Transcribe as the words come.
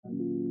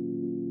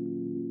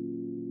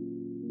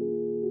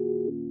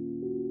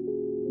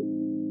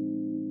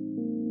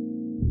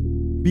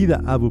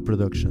Vida Abu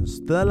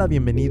Productions te da la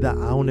bienvenida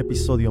a un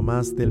episodio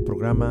más del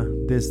programa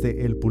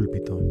Desde el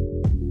Púlpito.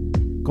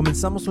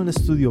 Comenzamos un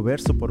estudio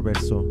verso por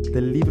verso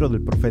del libro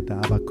del profeta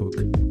Habacuc.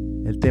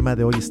 El tema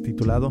de hoy es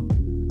titulado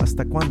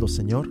 ¿Hasta cuándo,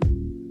 Señor?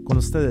 Con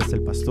ustedes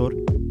el pastor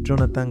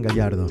Jonathan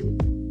Gallardo.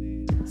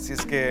 Si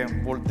es que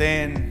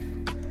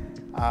volteen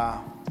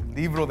al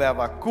libro de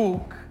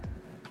Habacuc,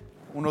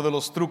 uno de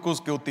los trucos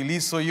que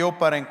utilizo yo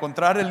para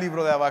encontrar el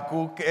libro de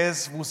Habacuc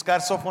es buscar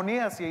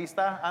Sofonías, y ahí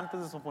está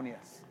antes de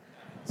Sofonías.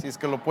 Si es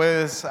que lo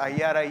puedes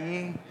hallar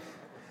ahí.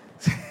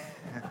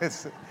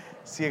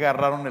 Si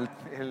agarraron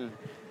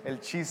el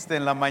chiste,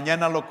 en la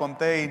mañana lo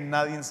conté y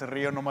nadie se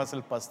rió, nomás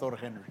el pastor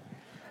Henry.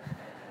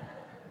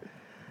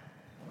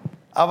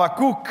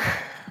 Habacuc,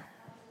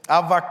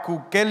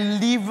 qué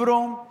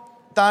libro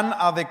tan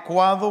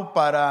adecuado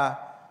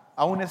para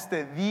aún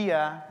este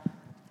día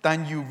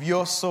tan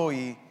lluvioso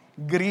y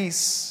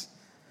gris.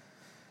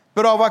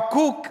 Pero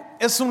Habacuc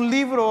es un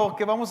libro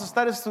que vamos a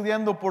estar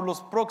estudiando por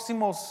los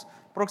próximas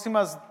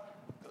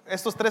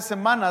estas 3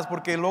 semanas,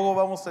 porque luego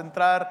vamos a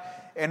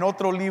entrar en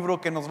otro libro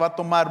que nos va a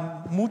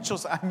tomar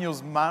muchos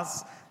años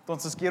más.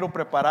 Entonces quiero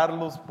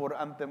prepararlos por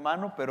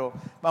antemano, pero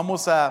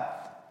vamos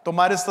a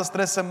tomar estas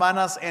 3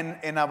 semanas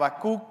en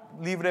Habacuc,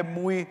 libro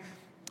muy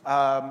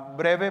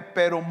breve,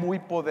 pero muy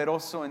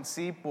poderoso en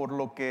sí por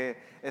lo que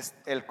es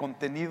el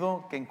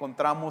contenido que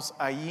encontramos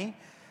allí.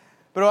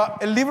 Pero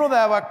el libro de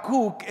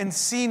Habacuc en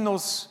sí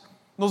nos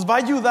va a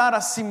ayudar a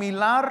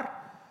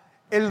asimilar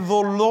el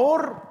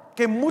dolor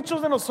que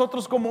muchos de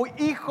nosotros como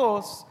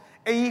hijos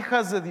e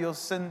hijas de Dios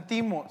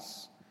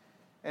sentimos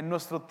en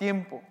nuestro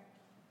tiempo.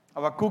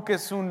 Habacuc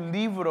es un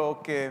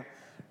libro que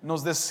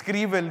nos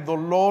describe el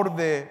dolor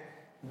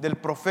del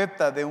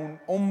profeta, de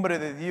un hombre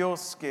de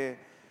Dios que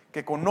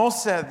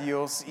conoce a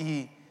Dios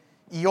y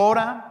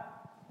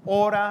ora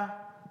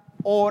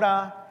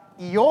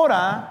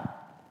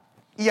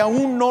y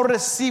aún no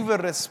recibe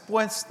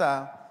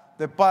respuesta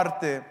de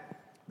parte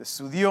de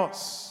su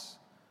Dios.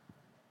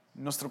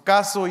 En nuestro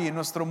caso y en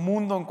nuestro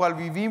mundo en cual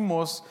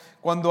vivimos,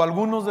 cuando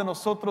algunos de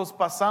nosotros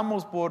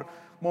pasamos por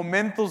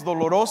momentos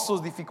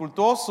dolorosos,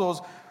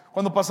 dificultosos,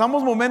 cuando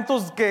pasamos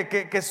momentos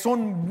que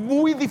son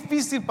muy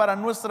difíciles para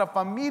nuestra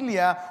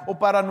familia o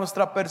para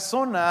nuestra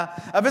persona,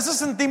 a veces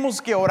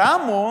sentimos que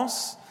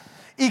oramos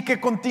y que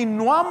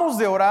continuamos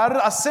de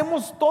orar,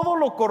 hacemos todo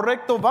lo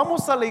correcto,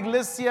 vamos a la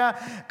iglesia,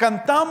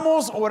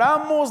 cantamos,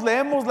 oramos,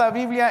 leemos la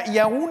Biblia, y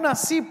aún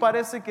así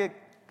parece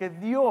que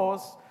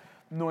Dios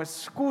no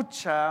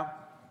escucha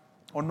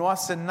o no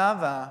hace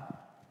nada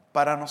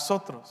para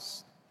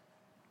nosotros.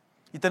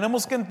 Y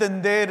tenemos que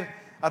entender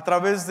a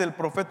través del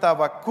profeta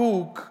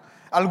Habacuc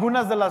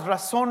algunas de las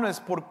razones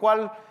por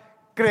cual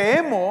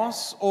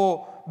creemos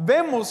o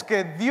vemos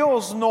que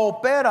Dios no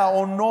opera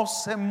o no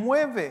se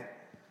mueve.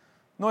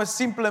 No es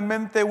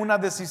simplemente una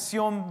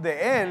decisión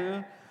de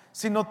Él,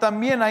 sino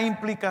también hay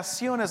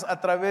implicaciones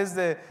a través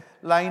de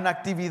la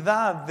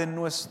inactividad de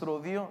nuestro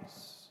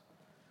Dios.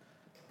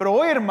 Pero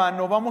hoy,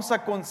 hermano, vamos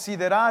a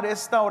considerar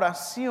esta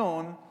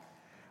oración.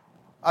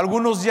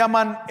 Algunos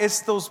llaman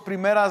estos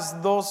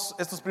primeros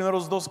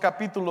 2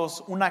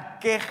 capítulos una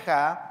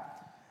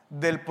queja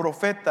del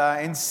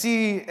profeta. En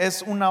sí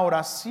es una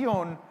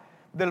oración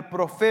del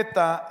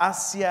profeta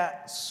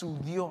hacia su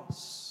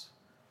Dios.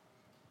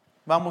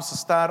 Vamos a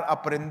estar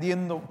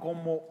aprendiendo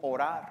cómo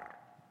orar.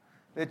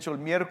 De hecho, el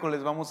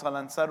miércoles vamos a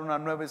lanzar una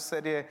nueva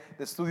serie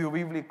de estudio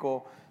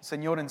bíblico,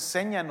 Señor,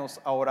 enséñanos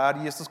a orar,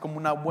 y esto es como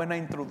una buena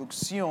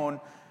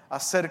introducción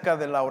acerca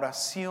de la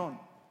oración.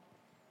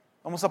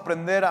 Vamos a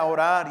aprender a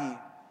orar y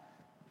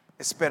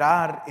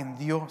esperar en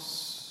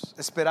Dios,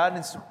 esperar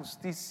en su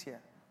justicia,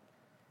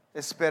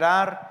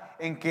 esperar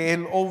en que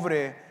Él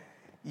obre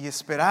y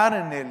esperar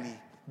en Él y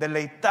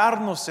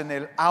deleitarnos en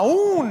Él,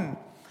 aún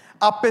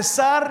a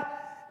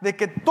pesar de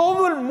que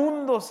todo el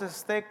mundo se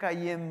esté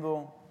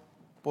cayendo.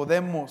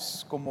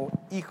 Podemos, como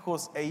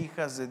hijos e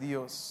hijas de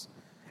Dios,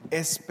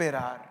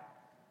 esperar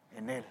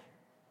en Él.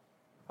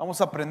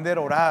 Vamos a aprender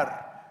a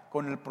orar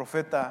con el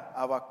profeta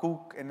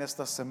Habacuc en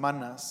estas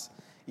semanas,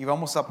 y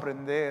vamos a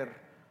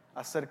aprender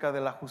acerca de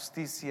la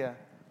justicia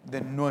de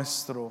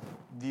nuestro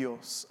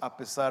Dios a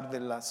pesar de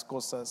las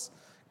cosas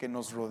que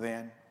nos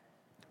rodean.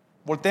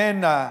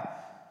 Volteen a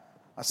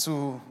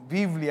su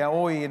Biblia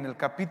hoy en el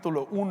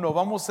capítulo 1.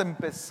 Vamos a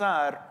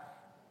empezar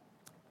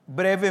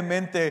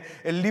brevemente.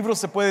 El libro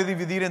se puede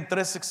dividir en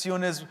 3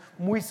 secciones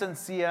muy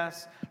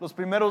sencillas. Los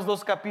primeros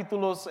 2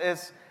 capítulos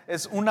es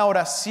una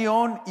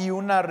oración y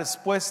una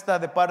respuesta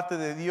de parte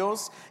de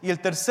Dios, y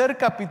el tercer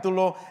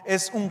capítulo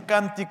es un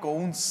cántico,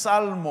 un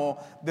salmo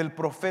del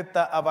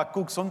profeta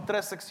Habacuc. Son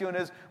 3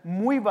 secciones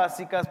muy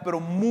básicas pero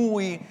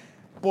muy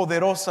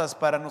poderosas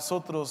para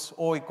nosotros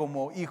hoy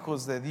como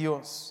hijos de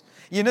Dios.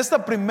 Y en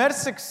esta primera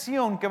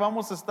sección que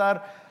vamos a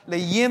estar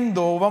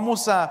leyendo,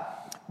 vamos a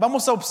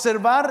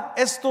observar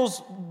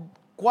estos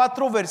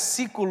 4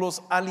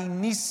 versículos al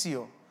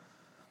inicio,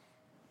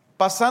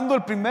 pasando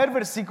el primer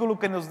versículo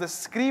que nos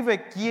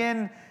describe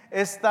quién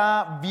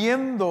está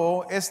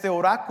viendo este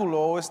oráculo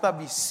o esta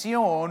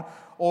visión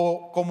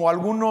o como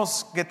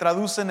algunos que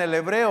traducen el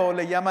hebreo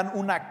le llaman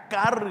una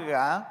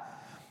carga.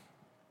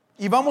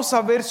 Y vamos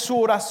a ver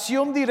su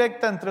oración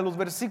directa entre los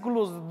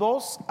versículos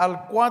 2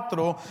 al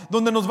 4,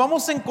 donde nos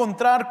vamos a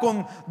encontrar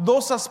con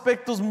dos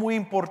aspectos muy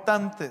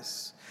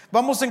importantes.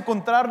 Vamos a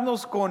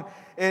encontrarnos con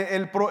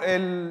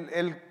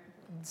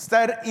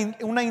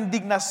una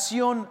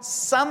indignación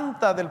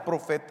santa del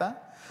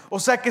profeta, o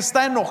sea que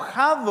está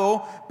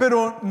enojado,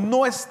 pero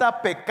no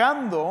está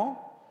pecando,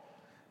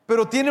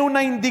 pero tiene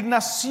una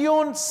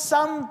indignación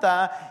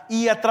santa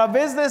y a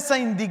través de esa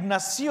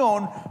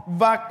indignación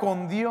va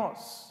con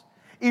Dios.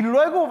 Y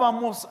luego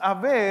vamos a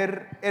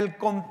ver el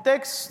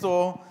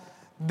contexto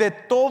de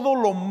todo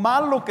lo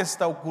malo que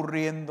está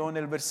ocurriendo en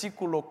el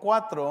versículo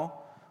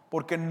 4,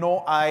 porque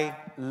no hay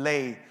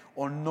ley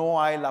o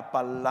no hay la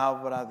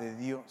palabra de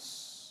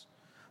Dios.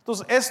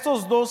 Entonces,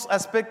 estos dos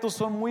aspectos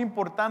son muy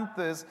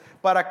importantes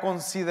para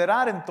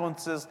considerar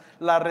entonces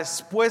la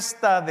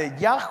respuesta de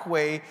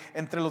Yahweh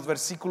entre los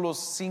versículos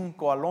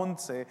 5 al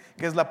 11,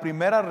 que es la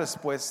primera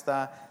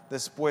respuesta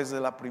después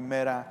de la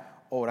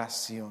primera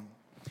oración.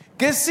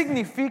 ¿Qué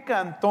significa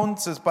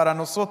entonces para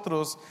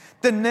nosotros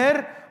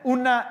tener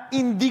una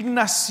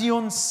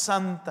indignación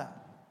santa?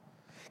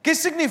 ¿Qué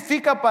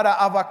significa para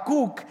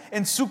Habacuc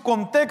en su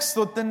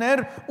contexto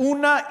tener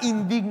una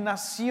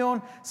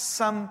indignación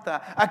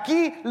santa?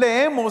 Aquí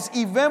leemos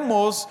y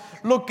vemos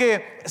lo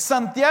que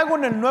Santiago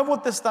en el Nuevo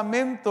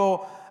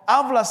Testamento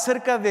habla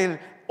acerca del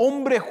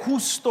hombre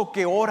justo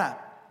que ora.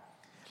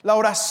 La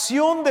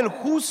oración del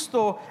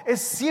justo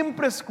es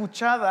siempre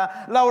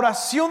escuchada. La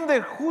oración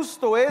del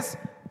justo es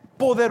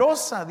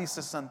poderosa,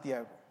 dice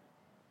Santiago.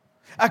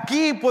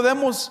 Aquí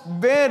podemos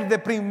ver de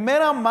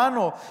primera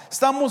mano,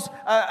 estamos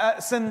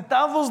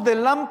sentados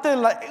delante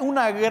de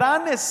una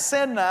gran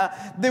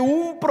escena de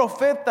un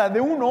profeta, de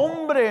un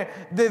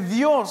hombre de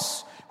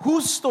Dios,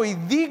 justo y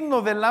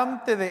digno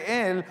delante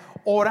de él,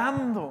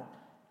 orando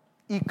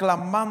y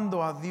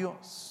clamando a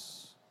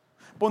Dios.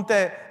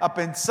 Ponte a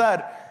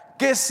pensar,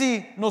 ¿qué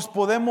si nos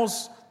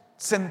podemos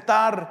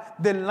sentar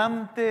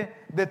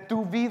delante de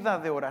tu vida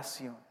de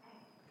oración?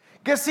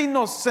 ¿Qué si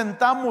nos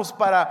sentamos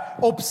para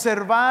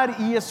observar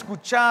y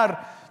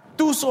escuchar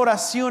tus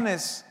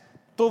oraciones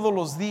todos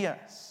los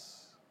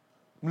días?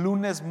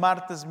 Lunes,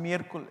 martes,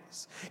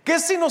 miércoles. ¿Qué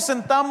si nos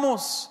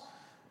sentamos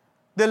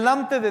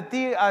delante de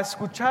ti a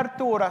escuchar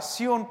tu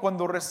oración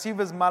cuando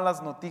recibes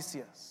malas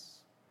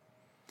noticias?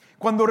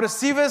 Cuando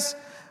recibes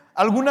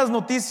algunas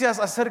noticias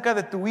acerca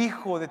de tu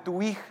hijo, de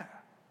tu hija.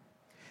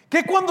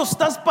 ¿Qué cuando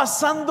estás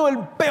pasando el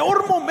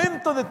peor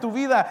momento de tu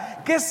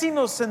vida? ¿Qué si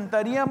nos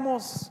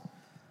sentaríamos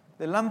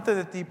delante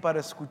de ti para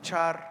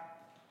escuchar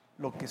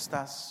lo que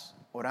estás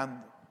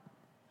orando?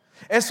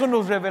 Eso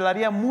nos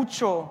revelaría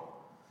mucho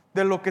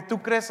de lo que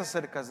tú crees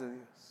acerca de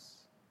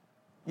Dios.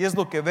 Y es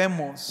lo que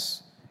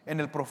vemos en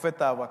el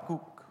profeta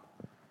Habacuc.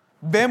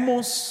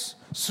 Vemos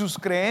sus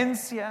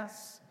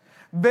creencias,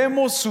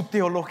 vemos su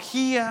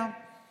teología,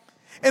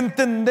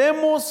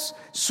 entendemos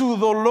su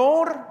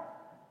dolor,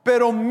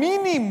 pero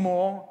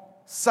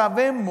mínimo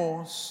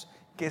sabemos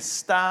que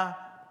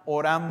está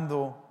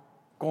orando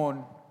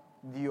con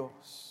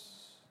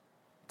Dios.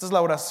 Esta es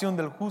la oración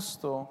del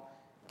justo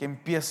que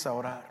empieza a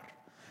orar.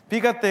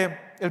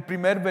 Fíjate el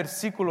primer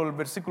versículo, el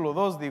versículo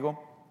 2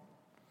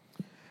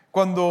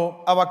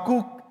 cuando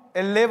Habacuc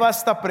eleva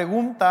esta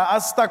pregunta: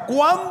 ¿hasta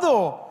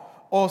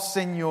cuándo, oh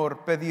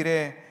Señor,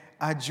 pediré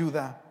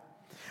ayuda?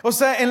 O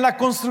sea, en la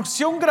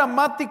construcción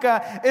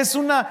gramática es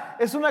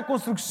una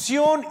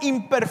construcción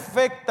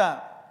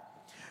imperfecta.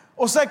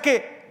 O sea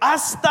que ha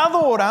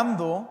estado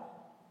orando,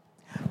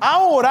 ha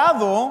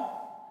orado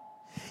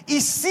y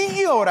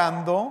sigue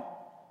orando,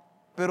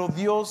 pero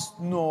Dios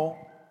no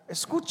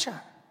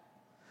escucha.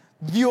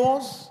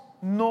 Dios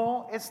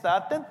no está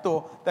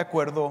atento de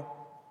acuerdo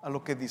a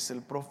lo que dice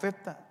el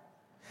profeta.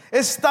 He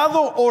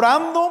estado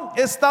orando,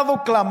 he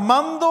estado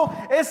clamando,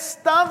 he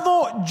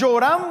estado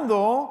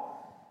llorando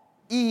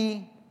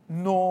y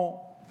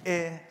no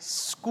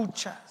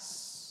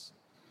escuchas.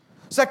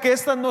 O sea que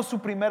esta no es su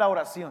primera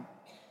oración.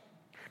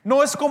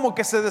 No es como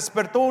que se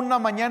despertó una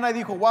mañana y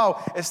dijo: wow,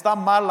 está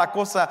mal la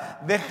cosa,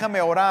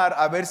 déjame orar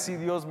a ver si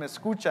Dios me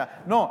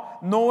escucha.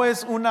 No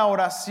es una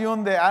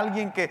oración de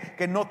alguien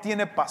que no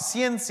tiene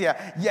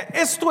paciencia. Y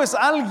esto es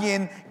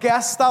alguien que ha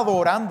estado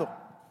orando.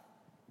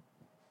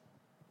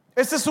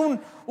 Este es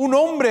un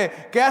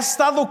hombre que ha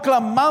estado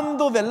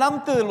clamando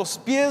delante de los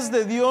pies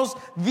de Dios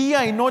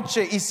día y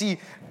noche. Y si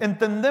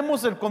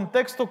entendemos el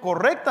contexto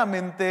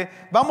correctamente,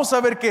 vamos a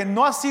ver que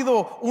no ha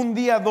sido un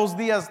día, 2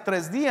 días,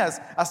 3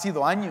 días, ha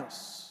sido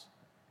años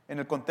en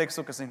el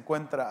contexto que se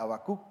encuentra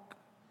Habacuc.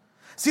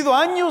 Ha sido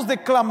años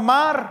de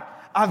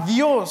clamar a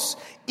Dios,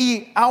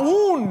 y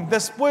aún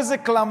después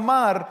de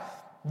clamar,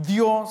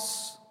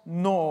 Dios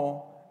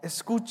no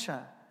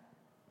escucha.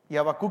 Y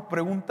Habacuc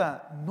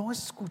pregunta: ¿no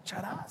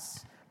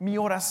escucharás mi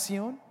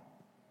oración?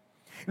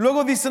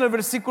 Luego dice en el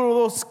versículo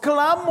 2: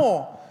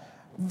 clamo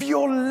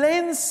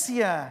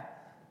violencia,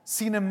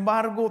 sin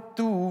embargo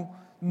tú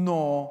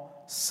no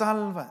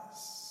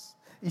salvas.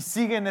 Y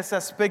sigue en ese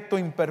aspecto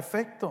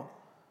imperfecto.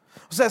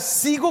 O sea,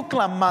 sigo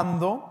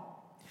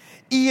clamando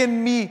y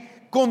en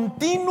mi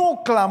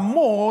continuo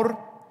clamor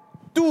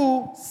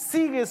tú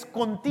sigues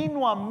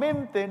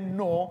continuamente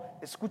no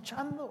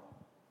escuchando.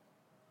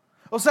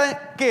 O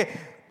sea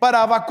que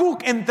para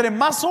Habacuc, entre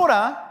más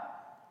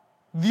ora,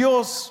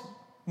 Dios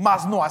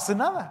más no hace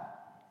nada.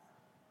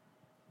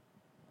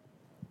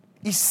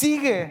 Y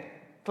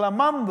sigue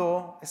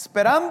clamando,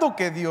 esperando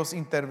que Dios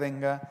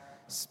intervenga,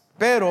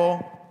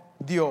 pero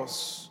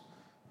Dios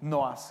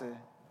no hace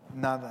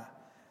nada.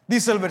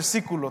 Dice el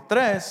versículo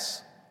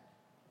 3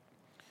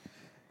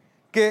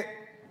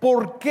 que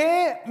 ¿por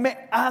qué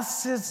me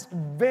haces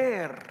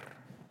ver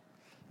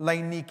la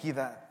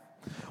iniquidad?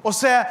 O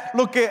sea,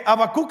 lo que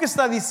Habacuc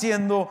está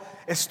diciendo,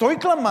 estoy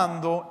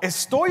clamando,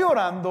 estoy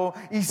orando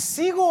y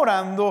sigo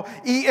orando,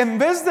 y en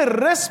vez de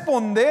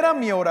responder a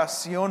mi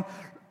oración,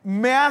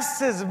 me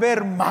haces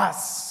ver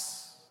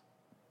más.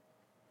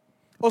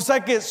 O sea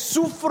que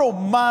sufro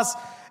más,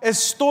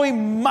 estoy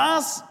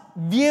más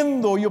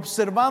viendo y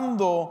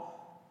observando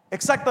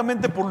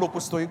exactamente por lo que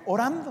estoy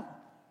orando.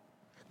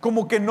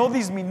 Como que no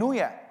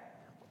disminuya,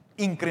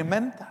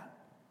 incrementa.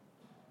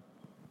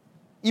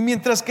 Y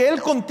mientras que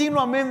él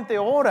continuamente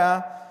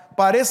ora,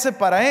 parece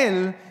para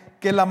él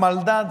que la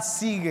maldad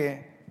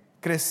sigue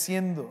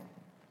creciendo.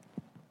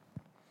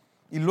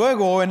 Y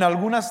luego en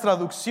algunas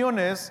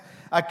traducciones,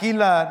 aquí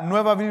la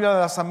Nueva Biblia de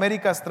las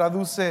Américas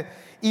traduce,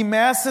 y me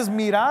haces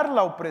mirar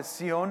la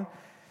opresión.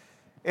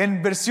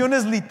 En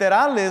versiones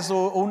literales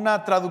o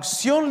una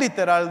traducción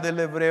literal del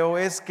hebreo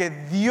es que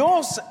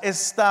Dios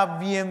está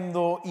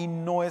viendo y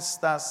no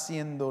está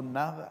haciendo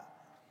nada.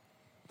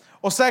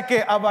 O sea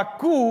que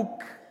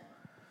Habacuc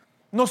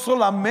no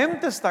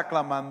solamente está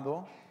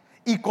clamando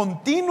y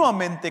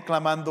continuamente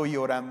clamando y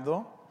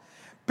orando,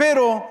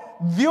 pero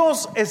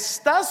Dios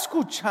está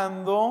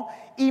escuchando,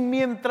 y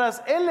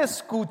mientras Él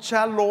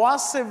escucha lo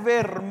hace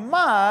ver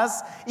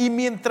más, y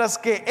mientras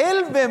que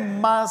Él ve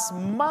más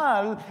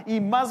mal y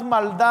más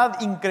maldad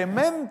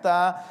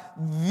incrementa,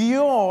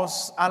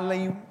 Dios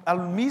al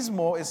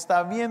mismo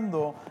está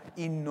viendo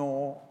y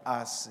no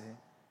hace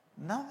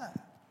nada.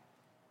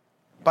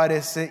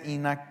 Parece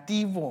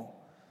inactivo.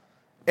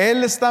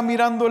 Él está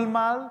mirando el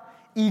mal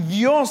y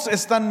Dios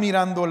está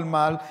mirando el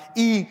mal,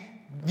 y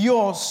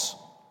Dios,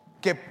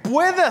 que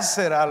puede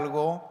hacer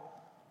algo,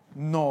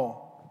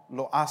 no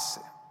lo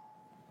hace.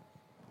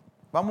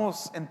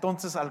 Vamos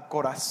entonces al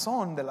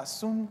corazón del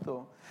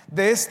asunto,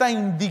 de esta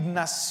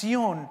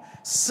indignación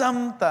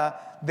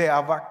santa de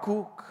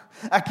Habacuc.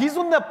 Aquí es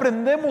donde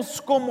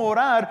aprendemos cómo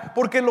orar,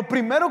 porque lo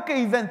primero que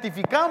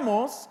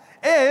identificamos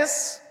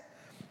es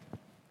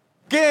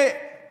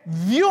que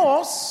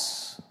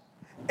Dios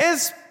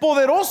es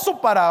poderoso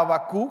para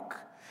Habacuc,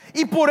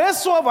 y por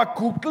eso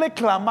Habacuc le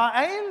clama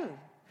a él.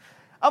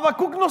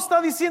 Habacuc no está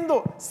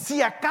diciendo,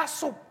 si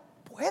acaso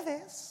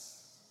puedes.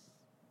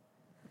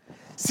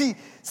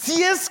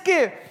 Si es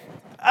que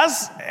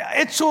has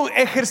hecho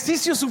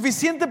ejercicio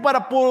suficiente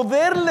para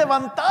poder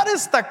levantar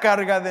esta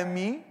carga de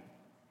mí,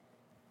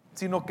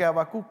 sino que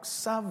Habacuc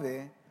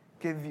sabe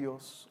que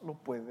Dios lo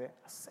puede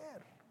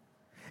hacer.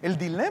 El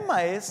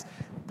dilema es,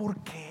 ¿por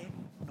qué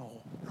no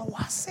lo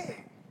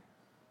hace?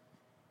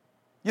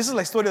 Y esa es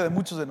la historia de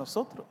muchos de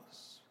nosotros.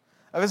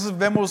 A veces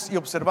vemos y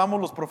observamos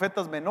los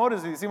profetas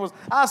menores y decimos,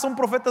 son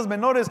profetas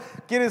menores,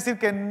 quiere decir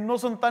que no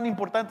son tan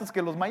importantes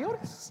que los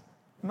mayores.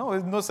 No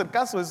es el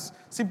caso, es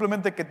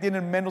simplemente que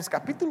tienen menos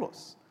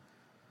capítulos.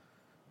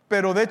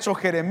 Pero de hecho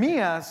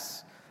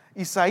Jeremías,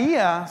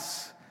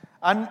 Isaías,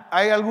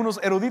 hay algunos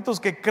eruditos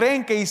que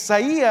creen que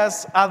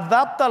Isaías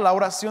adapta la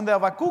oración de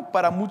Habacuc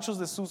para muchas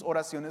de sus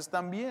oraciones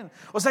también.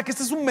 O sea que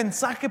este es un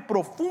mensaje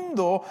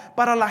profundo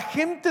para la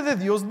gente de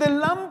Dios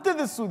delante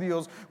de su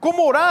Dios.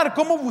 Cómo orar,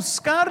 cómo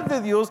buscar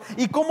de Dios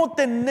y cómo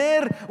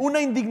tener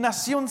una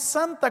indignación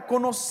santa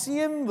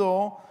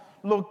conociendo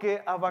lo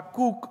que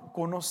Habacuc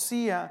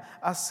conocía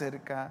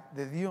acerca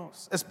de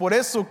Dios. Es por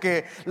eso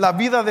que la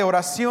vida de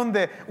oración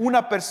de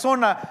una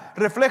persona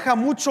refleja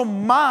mucho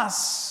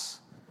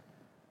más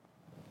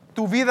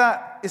tu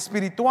vida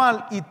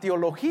espiritual y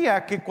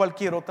teología que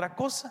cualquier otra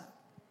cosa.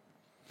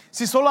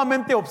 Si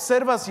solamente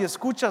observas y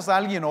escuchas a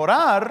alguien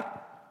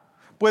orar,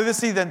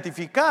 puedes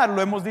identificar,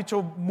 lo hemos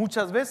dicho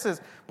muchas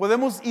veces,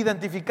 podemos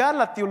identificar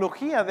la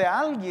teología de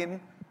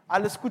alguien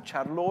al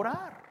escucharlo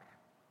orar.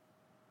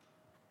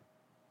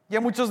 Y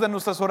hay muchas de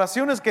nuestras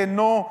oraciones que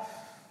no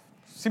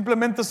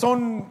simplemente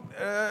son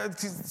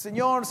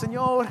Señor,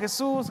 Señor,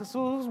 Jesús,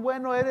 Jesús,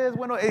 bueno eres,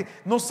 bueno.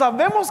 No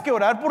sabemos qué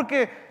orar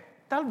porque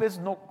tal vez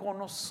no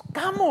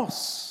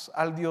conozcamos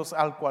al Dios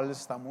al cual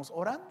estamos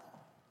orando.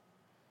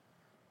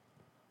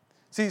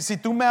 Si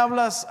tú me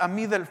hablas a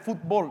mí del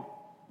fútbol,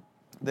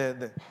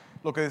 de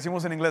lo que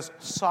decimos en inglés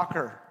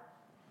soccer,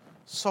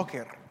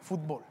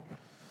 fútbol.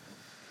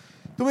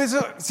 Tú me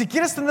dices, si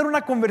quieres tener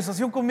una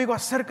conversación conmigo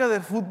acerca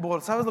del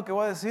fútbol, ¿sabes lo que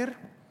voy a decir?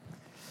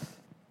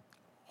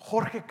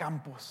 Jorge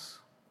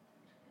Campos.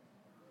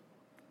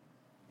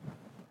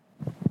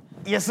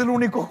 Y es el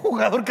único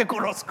jugador que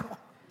conozco.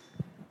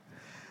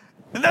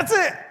 That's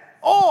it.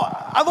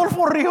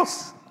 Adolfo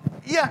Ríos.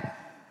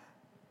 Yeah.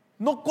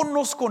 no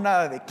conozco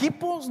nada de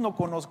equipos, no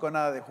conozco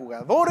nada de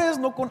jugadores,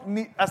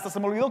 hasta se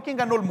me olvidó quién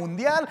ganó el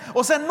mundial.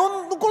 O sea,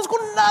 no conozco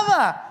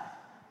nada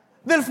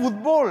del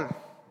fútbol.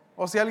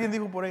 O si alguien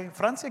dijo por ahí,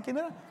 ¿Francia quién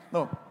era?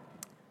 No,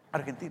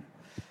 Argentina.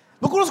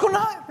 No conozco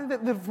nada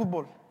del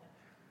fútbol.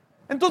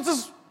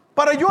 Entonces,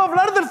 para yo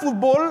hablar del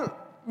fútbol,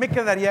 me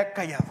quedaría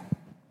callado.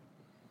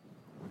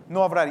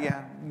 No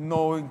hablaría,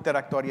 no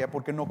interactuaría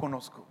porque no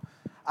conozco.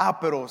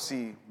 Pero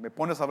si me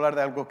pones a hablar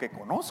de algo que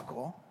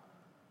conozco,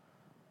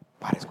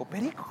 parezco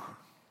perico.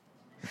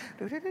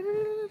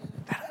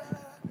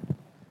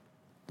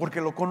 Porque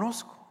lo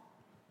conozco.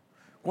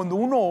 Cuando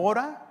uno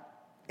ora,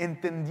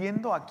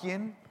 entendiendo a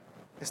quién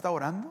está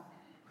orando,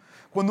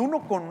 cuando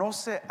uno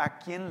conoce a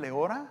quién le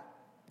ora,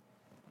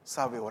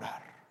 sabe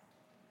orar.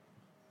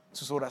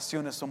 Sus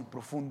oraciones son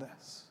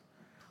profundas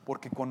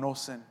porque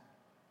conocen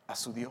a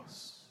su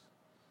Dios.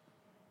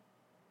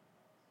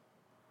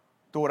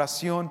 Tu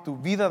oración, tu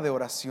vida de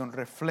oración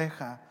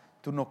refleja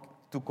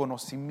tu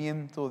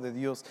conocimiento de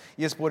Dios.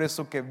 Y es por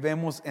eso que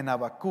vemos en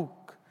Habacuc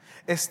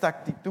esta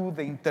actitud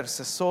de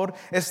intercesor,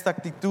 esta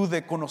actitud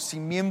de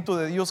conocimiento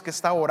de Dios, que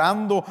está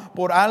orando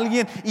por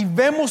alguien. Y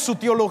vemos su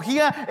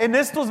teología en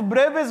estos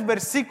breves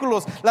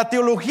versículos. La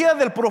teología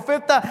del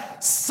profeta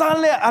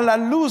sale a la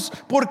luz,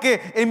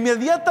 porque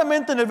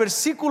inmediatamente en el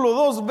versículo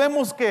 2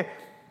 vemos que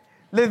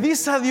le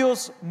dice a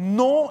Dios: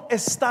 no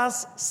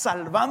estás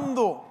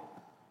salvando,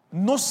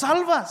 no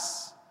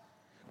salvas.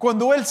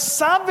 Cuando él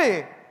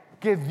sabe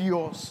que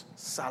Dios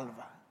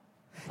salva,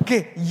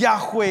 que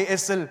Yahweh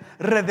es el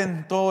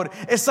redentor,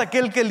 es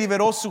aquel que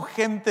liberó su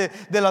gente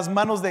de las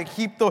manos de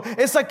Egipto,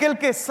 es aquel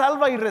que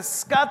salva y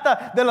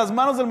rescata de las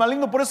manos del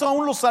maligno. Por eso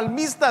aún los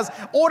salmistas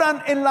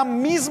oran en la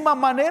misma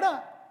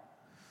manera.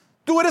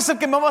 Tú eres el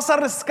que me vas a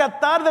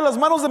rescatar de las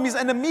manos de mis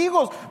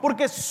enemigos,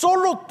 porque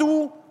solo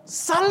tú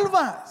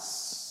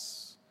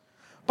salvas.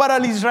 Para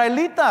el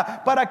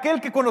israelita, para aquel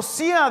que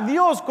conocía a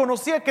Dios,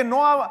 conocía que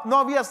no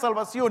había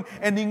salvación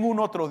en ningún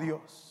otro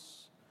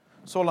Dios,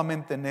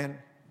 solamente en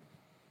Él.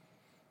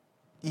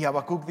 Y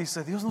Habacuc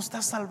dice: Dios no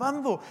está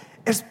salvando,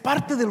 es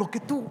parte de lo que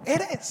tú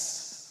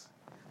eres.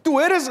 Tú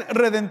eres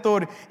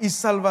redentor y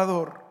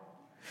salvador.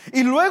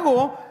 Y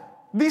luego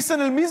dice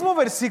en el mismo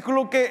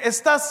versículo que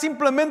estás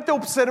simplemente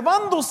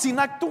observando sin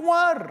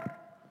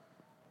actuar.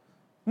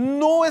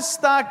 No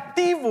está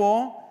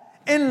activo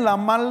en la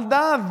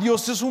maldad.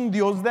 Dios es un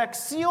Dios de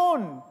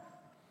acción.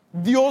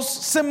 Dios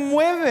se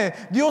mueve,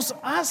 Dios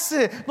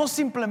hace, no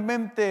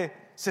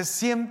simplemente se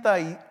sienta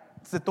y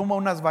se toma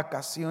unas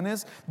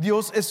vacaciones.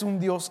 Dios es un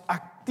Dios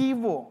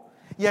activo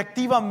y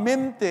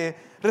activamente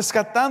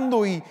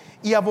rescatando y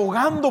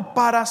abogando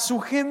para su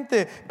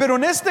gente. Pero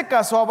en este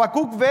caso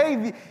Habacuc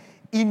ve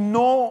y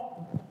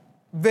no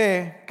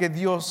ve que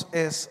Dios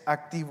es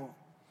activo.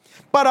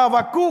 Para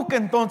Habacuc,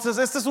 entonces,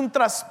 este es un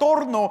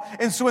trastorno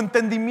en su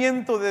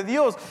entendimiento de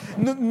Dios.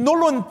 No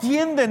lo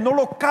entiende, no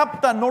lo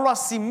capta, no lo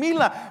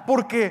asimila,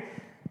 porque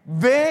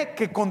ve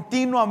que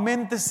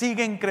continuamente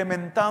sigue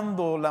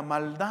incrementando la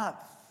maldad.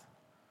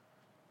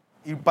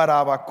 Y para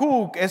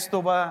Habacuc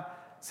esto va a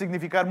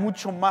significar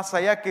mucho más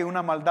allá que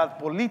una maldad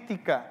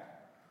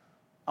política,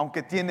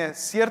 aunque tiene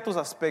ciertos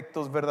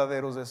aspectos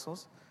verdaderos de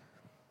esos.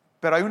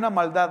 Pero hay una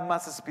maldad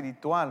más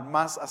espiritual,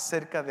 más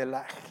acerca de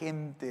la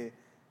gente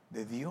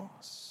de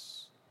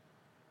Dios.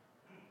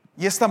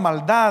 Y esta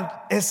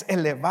maldad es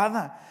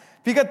elevada.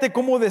 Fíjate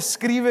cómo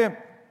describe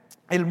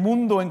el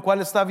mundo en cual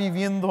está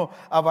viviendo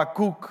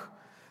Habacuc.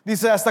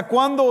 Dice: ¿hasta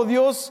cuándo, oh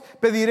Dios,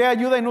 pediré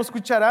ayuda y no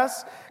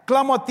escucharás?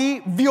 Clamo a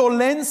ti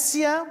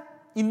violencia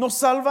y no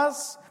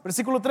salvas.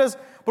 Versículo 3: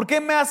 ¿por qué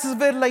me haces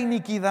ver la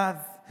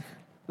iniquidad,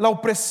 la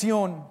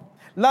opresión,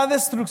 la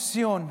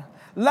destrucción,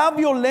 la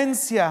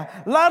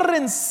violencia, la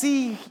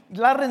rencilla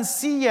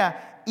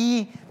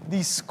y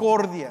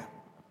discordia?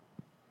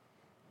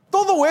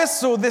 Todo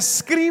eso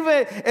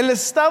describe el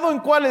estado en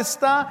cual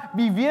está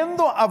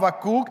viviendo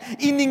Habacuc,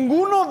 y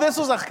ninguno de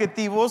esos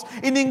adjetivos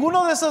y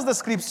ninguna de esas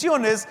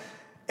descripciones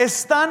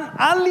están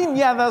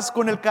alineadas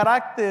con el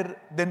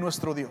carácter de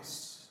nuestro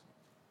Dios.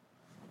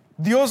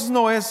 Dios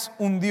no es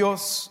un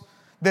Dios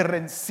de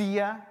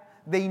rencilla,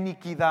 de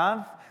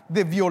iniquidad,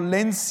 de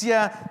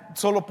violencia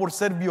solo por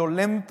ser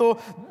violento.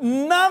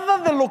 Nada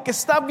de lo que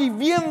está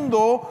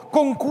viviendo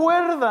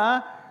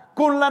concuerda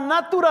con la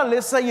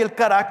naturaleza y el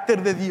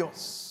carácter de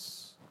Dios.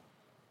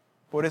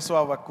 Por eso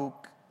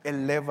Habacuc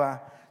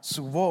eleva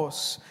su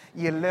voz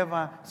y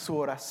eleva su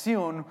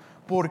oración,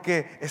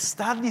 porque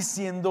está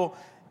diciendo: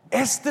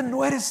 este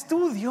no eres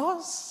tú,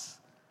 Dios.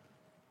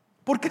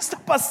 ¿Por qué está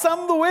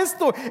pasando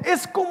esto?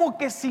 Es como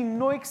que si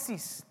no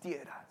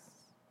existieras.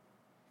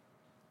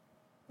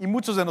 Y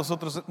muchos de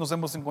nosotros nos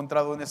hemos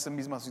encontrado en esa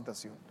misma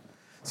situación.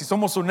 Si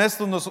somos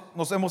honestos,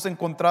 nos hemos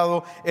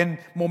encontrado en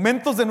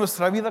momentos de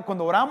nuestra vida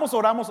cuando oramos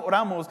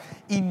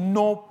y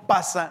no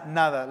pasa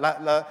nada.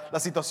 La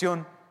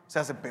situación se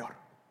hace peor.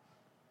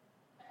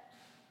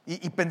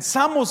 Y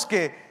pensamos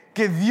que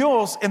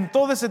Dios en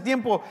todo ese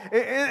tiempo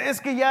es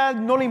que ya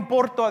no le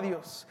importo a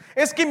Dios,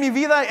 es que mi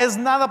vida es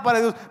nada para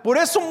Dios. Por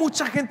eso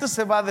mucha gente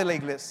se va de la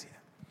iglesia.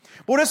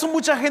 Por eso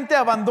mucha gente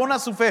abandona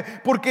su fe,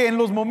 porque en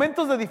los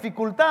momentos de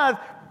dificultad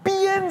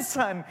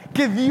piensan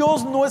que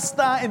Dios no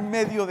está en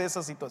medio de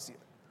esa situación.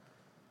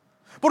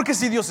 Porque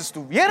si Dios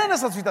estuviera en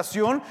esa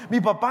situación,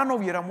 mi papá no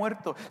hubiera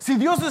muerto. Si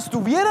Dios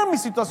estuviera en mi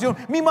situación,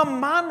 mi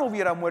mamá no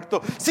hubiera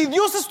muerto. Si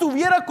Dios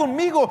estuviera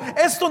conmigo,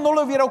 esto no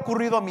le hubiera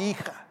ocurrido a mi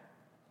hija.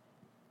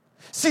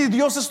 Si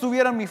Dios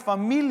estuviera en mi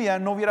familia,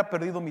 no hubiera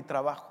perdido mi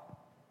trabajo.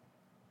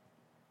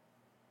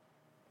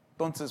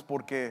 Entonces,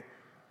 porque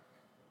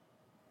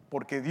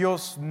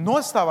Dios no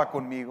estaba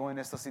conmigo en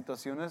estas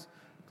situaciones,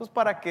 entonces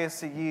 ¿para qué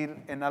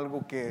seguir en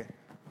algo que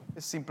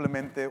es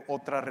simplemente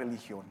otra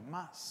religión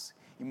más?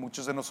 Y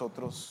muchos de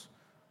nosotros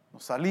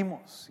nos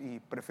salimos y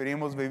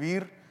preferimos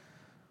vivir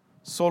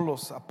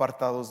solos,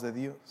 apartados de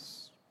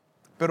Dios.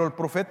 Pero el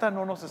profeta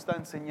no nos está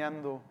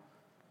enseñando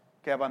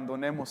que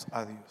abandonemos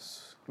a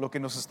Dios. Lo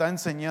que nos está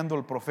enseñando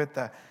el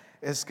profeta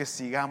es que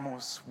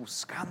sigamos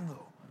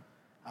buscando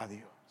a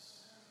Dios,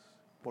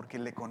 porque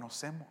le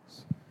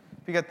conocemos.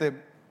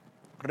 Fíjate,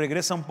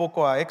 regresa un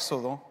poco a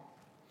Éxodo.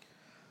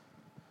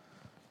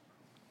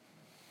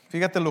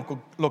 Fíjate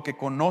lo que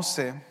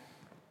conoce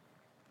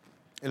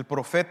el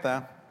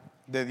profeta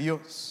de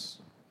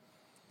Dios,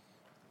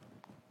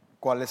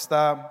 cual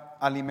está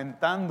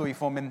alimentando y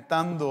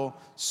fomentando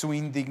su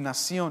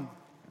indignación.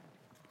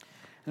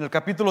 En el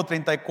capítulo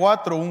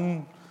 34,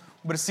 un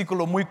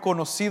versículo muy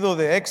conocido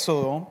de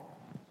Éxodo,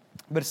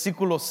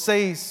 versículo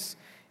 6,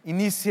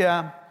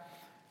 inicia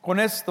con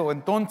esto: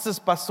 entonces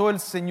pasó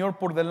el Señor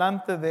por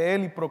delante de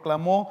él y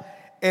proclamó: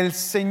 el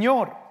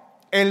Señor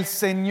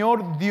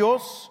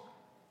Dios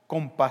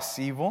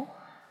compasivo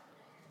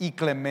y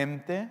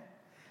clemente,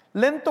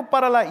 lento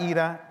para la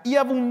ira y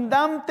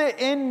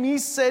abundante en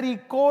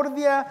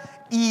misericordia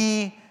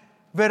y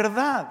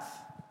verdad.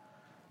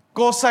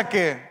 Cosa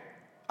que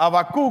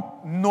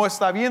Habacuc no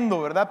está viendo,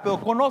 ¿verdad? Pero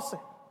conoce.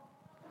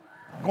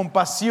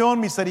 Compasión,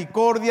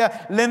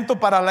 misericordia, lento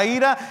para la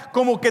ira,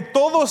 como que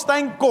todo está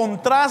en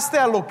contraste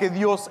a lo que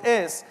Dios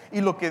es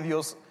y lo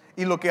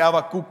que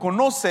Habacuc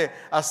conoce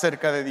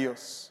acerca de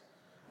Dios.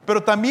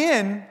 Pero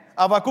también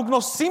Habacuc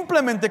no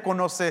simplemente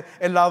conoce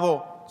el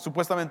lado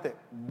supuestamente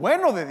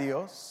bueno de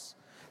Dios,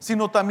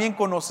 sino también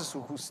conoce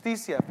su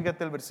justicia.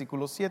 Fíjate el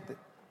versículo 7.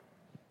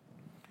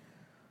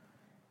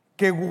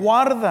 Que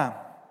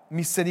guarda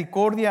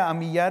misericordia a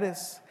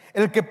millares,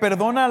 el que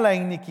perdona la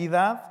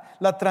iniquidad,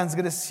 la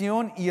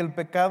transgresión y el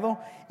pecado,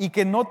 y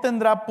que no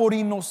tendrá por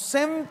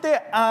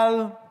inocente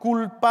al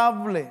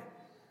culpable,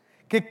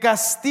 que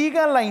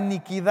castiga la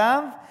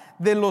iniquidad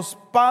de los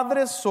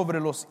padres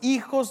sobre los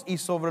hijos y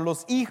sobre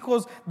los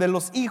hijos de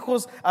los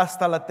hijos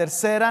hasta la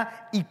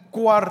tercera y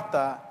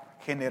cuarta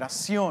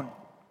generación.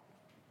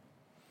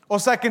 O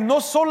sea que no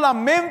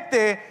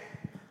solamente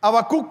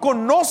Habacuc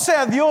conoce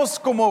a Dios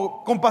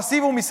como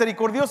compasivo,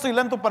 misericordioso y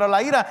lento para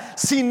la ira,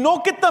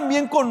 sino que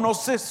también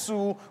conoce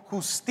su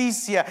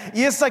justicia.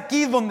 Y es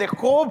aquí donde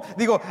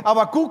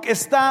Habacuc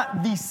está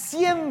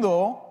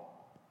diciendo: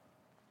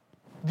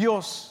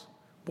 Dios,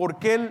 ¿por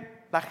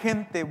qué la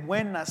gente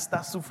buena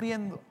está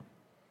sufriendo?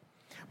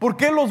 ¿Por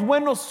qué los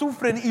buenos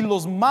sufren y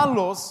los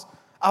malos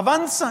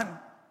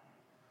avanzan?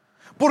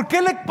 ¿Por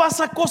qué le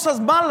pasa cosas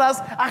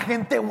malas a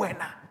gente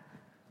buena?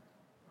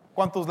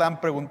 ¿Cuántos le han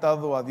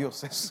preguntado a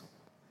Dios eso?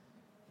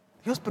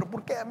 Dios, ¿pero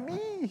por qué a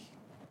mí?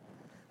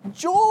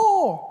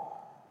 Yo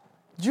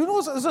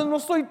no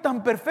soy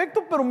tan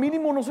perfecto, pero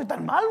mínimo no soy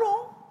tan malo.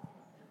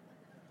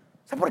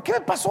 O sea, ¿por qué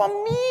me pasó a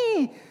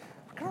mí?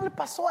 ¿Por qué no le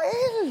pasó a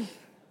él?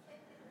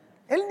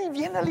 Él ni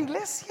viene a la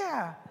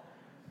iglesia.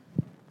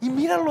 Y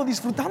míralo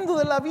disfrutando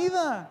de la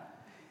vida.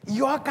 Y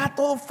yo acá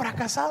todo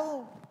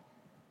fracasado.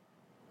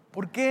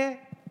 ¿Por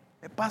qué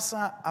me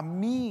pasa a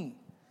mí?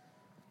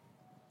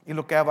 Y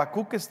lo que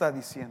Habacuc está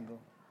diciendo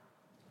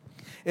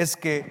es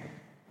que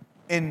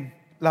en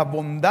la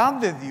bondad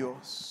de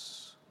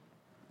Dios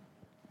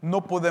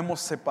no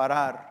podemos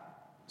separar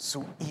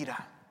su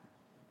ira.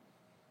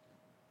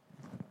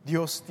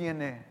 Dios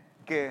tiene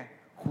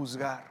que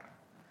juzgar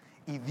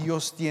y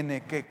Dios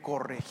tiene que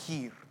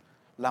corregir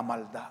la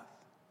maldad.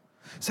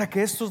 O sea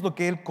que esto es lo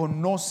que él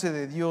conoce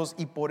de Dios,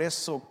 y por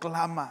eso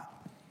clama,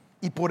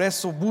 y por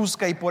eso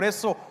busca, y por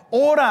eso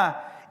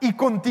ora y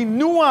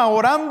continúa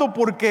orando,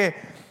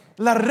 porque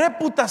la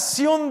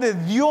reputación de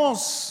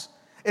Dios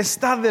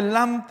está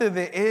delante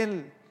de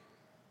él.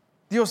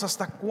 Dios,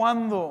 ¿hasta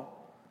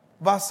cuándo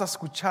vas a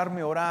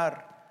escucharme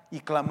orar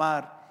y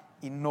clamar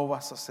y no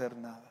vas a hacer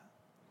nada?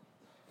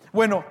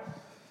 Bueno,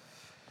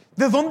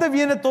 ¿de dónde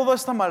viene toda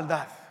esta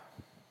maldad?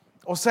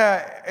 O sea,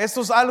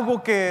 esto es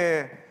algo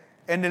que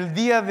en el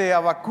día de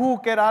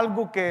Habacuc era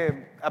algo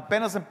que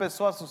apenas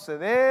empezó a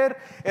suceder,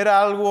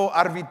 era algo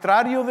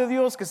arbitrario de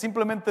Dios, que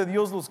simplemente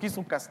Dios los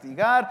quiso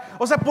castigar.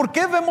 O sea, ¿por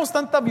qué vemos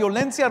tanta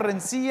violencia,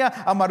 rencilla,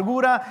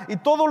 amargura y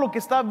todo lo que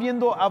está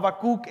viendo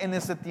Habacuc en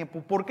ese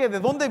tiempo? ¿Por qué? ¿De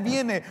dónde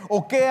viene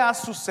o qué ha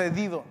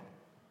sucedido?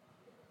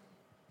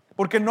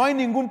 Porque no hay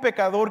ningún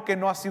pecador que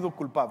no ha sido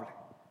culpable.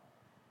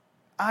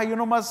 Yo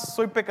nomás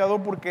soy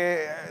pecador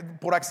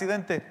por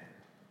accidente.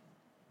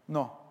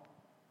 No,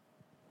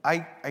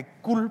 hay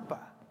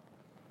culpa.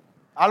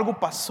 algo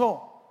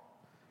pasó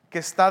que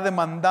está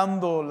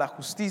demandando la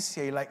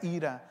justicia y la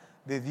ira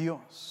de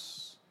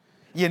Dios.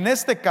 Y en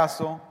este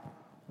caso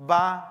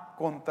va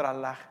contra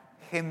la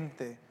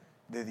gente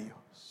de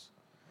Dios.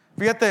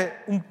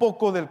 Fíjate un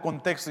poco del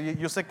contexto.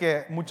 Yo sé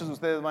que muchos de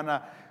ustedes van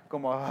a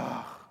como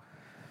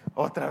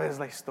otra vez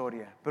la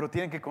historia, pero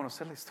tienen que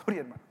conocer la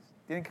historia, hermanos.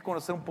 Tienen que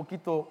conocer un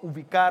poquito,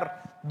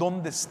 ubicar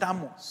dónde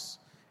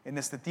estamos en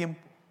este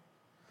tiempo.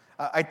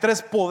 Hay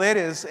 3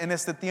 poderes en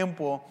este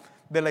tiempo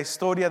de la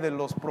historia de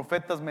los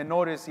profetas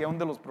menores y aún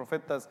de los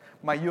profetas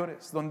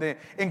mayores, donde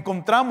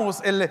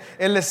encontramos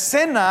la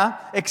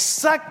escena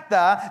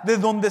exacta de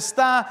donde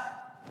está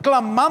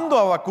clamando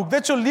Habacuc. De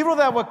hecho, el libro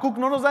de Habacuc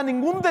no nos da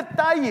ningún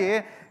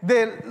detalle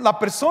de la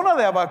persona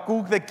de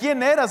Habacuc, de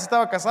quién era, si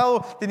estaba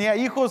casado, tenía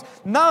hijos,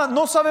 nada,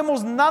 no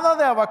sabemos nada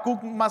de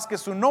Habacuc más que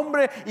su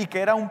nombre y que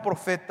era un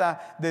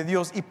profeta de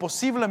Dios y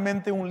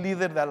posiblemente un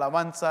líder de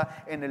alabanza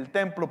en el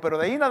templo, pero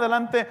de ahí en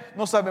adelante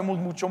no sabemos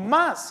mucho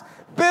más.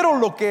 Pero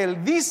lo que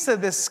él dice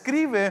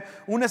describe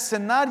un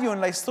escenario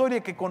en la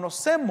historia que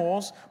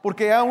conocemos,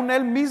 porque aún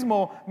él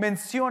mismo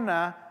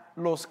menciona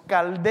los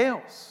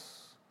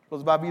caldeos,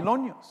 los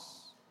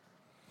babilonios.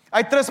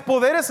 Hay 3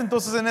 poderes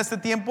entonces en este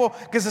tiempo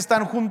que se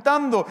están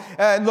juntando.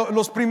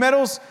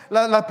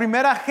 La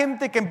primera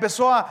gente que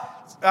empezó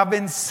a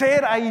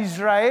vencer a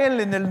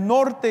Israel en el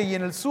norte y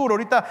en el sur.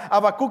 Ahorita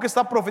Habacuc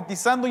está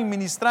profetizando y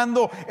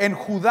ministrando en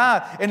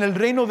Judá, en el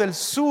reino del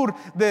sur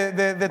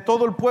de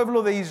todo el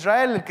pueblo de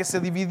Israel, el que se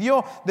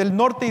dividió del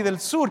norte y del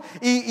sur.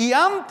 Y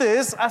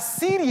antes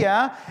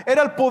Asiria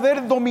era el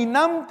poder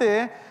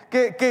dominante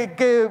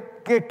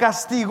que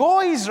castigó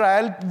a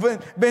Israel,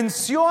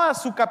 venció a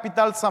su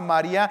capital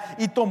Samaria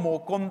y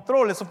tomó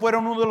control. Eso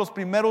fueron uno de los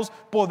primeros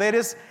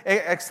poderes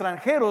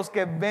extranjeros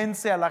que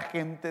vence a la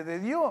gente de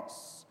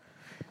Dios.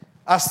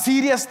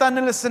 Asiria está en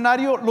el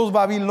escenario, los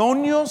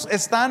babilonios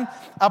están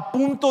a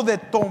punto de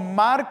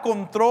tomar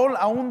control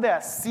aún de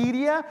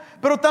Asiria,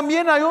 pero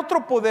también hay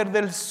otro poder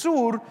del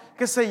sur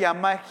que se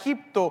llama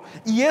Egipto,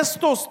 y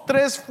estos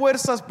 3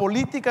 fuerzas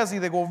políticas y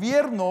de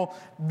gobierno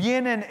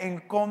vienen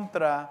en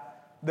contra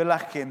de la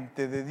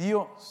gente de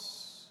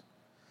Dios.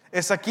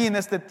 Es aquí en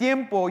este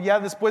tiempo,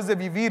 ya después de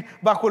vivir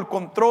bajo el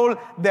control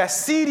de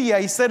Asiria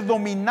y ser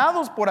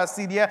dominados por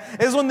Asiria,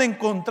 es donde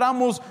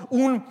encontramos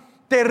un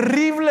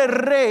terrible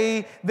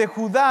rey de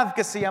Judá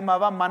que se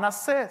llamaba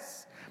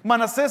Manasés.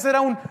 Manasés era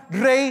un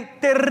rey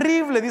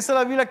terrible, dice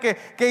la Biblia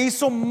que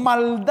hizo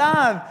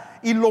maldad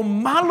y lo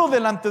malo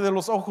delante de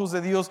los ojos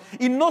de Dios,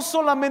 y no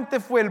solamente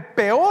fue el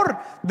peor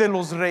de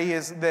los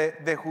reyes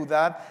de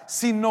Judá,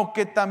 sino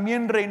que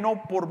también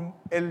reinó por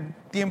el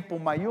tiempo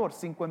mayor,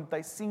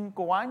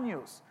 55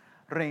 años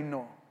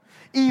reinó.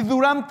 Y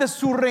durante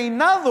su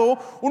reinado,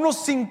 unos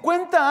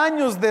 50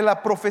 años de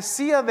la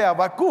profecía de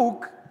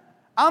Habacuc,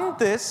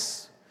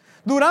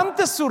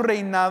 durante su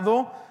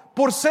reinado,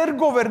 por ser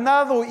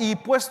gobernado y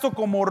puesto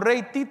como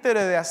rey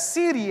títere de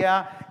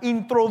Asiria,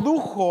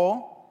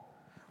 introdujo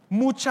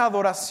mucha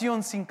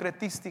adoración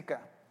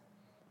sincretística.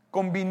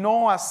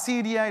 Combinó a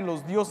Asiria y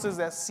los dioses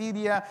de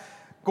Asiria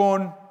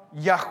con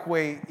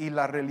Yahweh y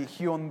la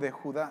religión de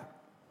Judá,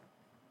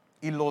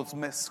 y los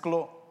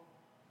mezcló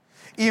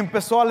y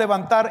empezó a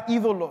levantar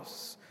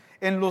ídolos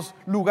en los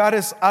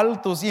lugares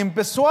altos y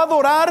empezó a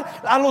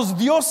adorar a los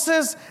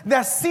dioses de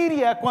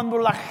Asiria, cuando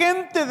la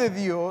gente de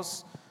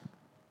Dios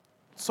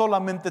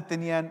solamente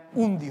tenían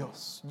un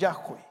Dios,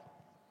 Yahweh.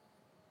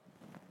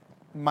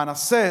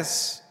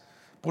 Manasés,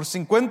 por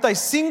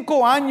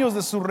 55 años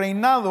de su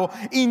reinado,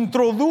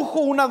 introdujo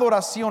una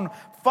adoración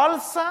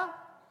falsa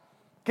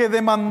que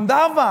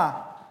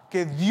demandaba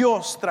que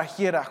Dios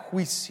trajera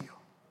juicio.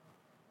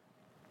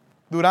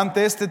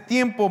 Durante este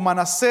tiempo,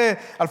 Manasés,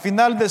 al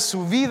final de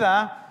su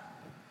vida,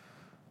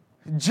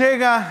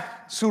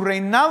 llega su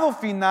reinado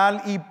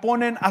final y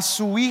ponen a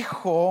su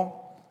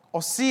hijo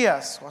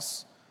Osías.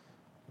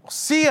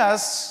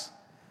 Osías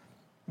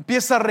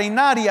empieza a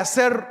reinar y a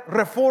hacer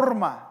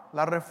reforma,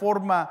 la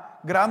reforma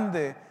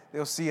grande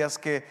de Osías,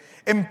 que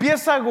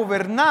empieza a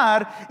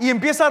gobernar y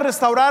empieza a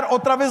restaurar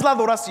otra vez la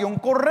adoración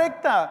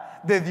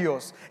correcta de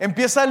Dios.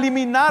 Empieza a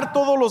eliminar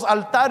todos los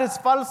altares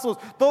falsos,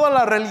 toda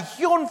la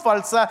religión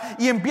falsa,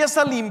 y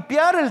empieza a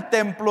limpiar el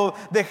templo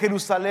de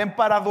Jerusalén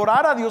para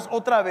adorar a Dios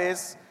otra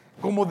vez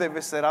como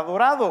debe ser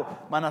adorado.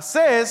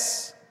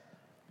 Manasés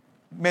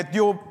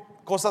metió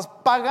cosas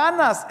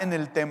paganas en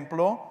el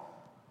templo.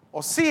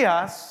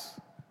 Osías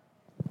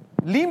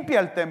limpia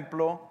el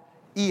templo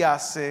y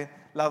hace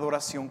la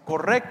adoración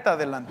correcta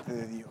delante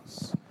de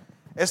Dios.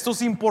 Esto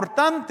es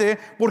importante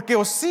porque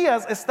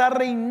Osías está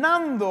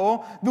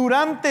reinando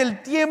durante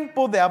el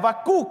tiempo de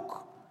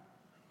Habacuc.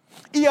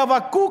 Y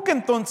Habacuc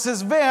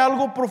entonces ve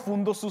algo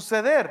profundo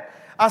suceder.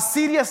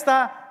 Asiria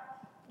está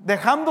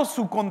dejando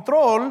su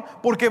control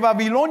porque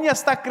Babilonia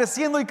está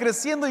creciendo y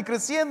creciendo y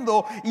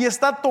creciendo y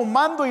está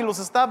tomando y los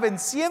está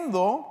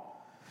venciendo.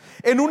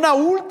 En una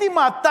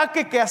última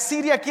ataque que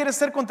Asiria quiere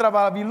hacer contra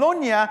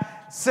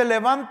Babilonia, se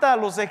levanta a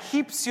los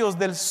egipcios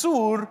del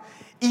sur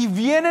y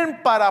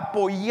vienen para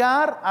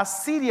apoyar a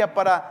Asiria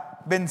para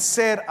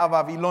vencer a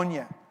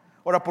Babilonia.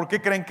 Ahora, ¿por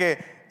qué creen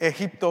que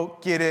Egipto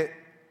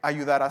quiere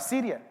ayudar a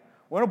Siria?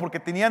 Bueno, porque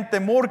tenían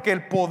temor que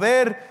el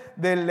poder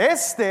del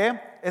este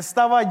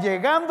estaba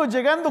llegando,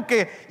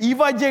 que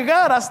iba a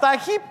llegar hasta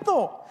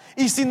Egipto.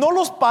 Y si no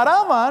los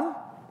paraban,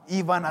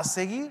 iban a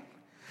seguir.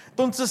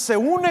 Entonces se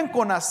unen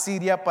con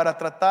Asiria para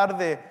tratar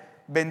de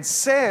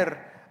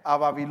vencer a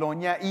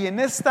Babilonia. Y en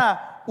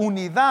esta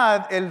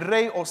unidad el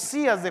rey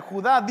Osías de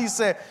Judá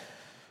dice: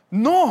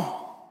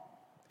 no,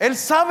 él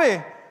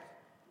sabe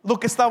lo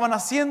que estaban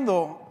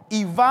haciendo.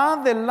 Y va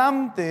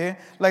adelante.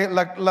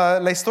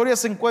 La historia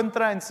se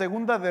encuentra en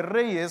Segunda de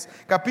Reyes,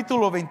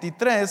 capítulo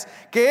 23,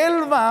 que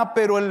él va,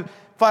 pero el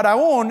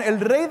faraón,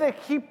 el rey de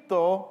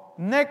Egipto,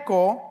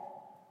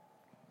 Neco,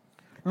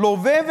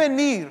 lo ve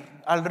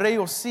venir al rey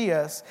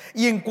Osías,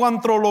 y en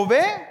cuanto lo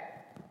ve,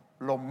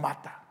 lo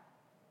mata.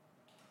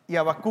 Y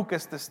Habacuc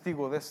es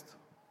testigo de esto.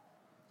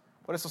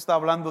 Por eso está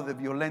hablando de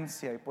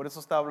violencia y por eso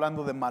está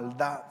hablando de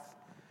maldad.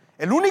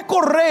 El único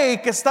rey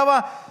que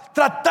estaba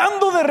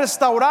tratando de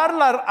restaurar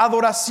la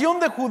adoración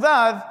de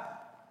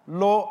Judá,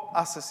 lo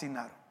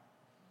asesinaron.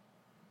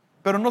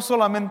 Pero no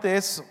solamente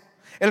eso.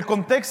 El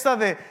contexto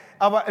de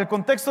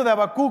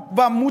Habacuc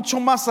va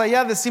mucho más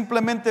allá de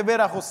simplemente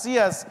ver a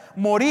Josías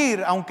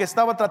morir, aunque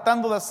estaba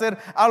tratando de hacer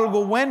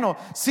algo bueno,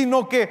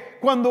 sino que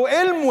cuando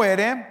él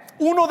muere,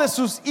 uno de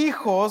sus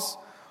hijos,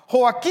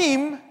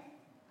 Joaquim,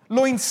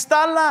 lo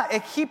instala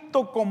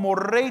Egipto como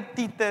rey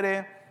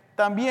títere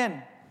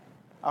también.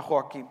 A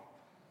Joaquim.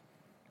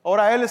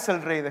 Ahora él es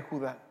el rey de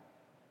Judá.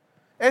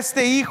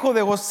 Este hijo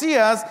de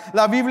Josías,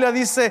 la Biblia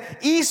dice,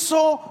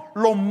 hizo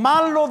lo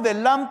malo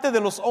delante de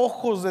los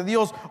ojos de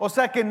Dios. O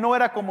sea que no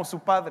era como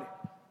su padre.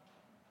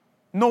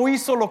 No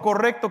hizo lo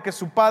correcto que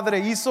su padre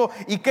hizo.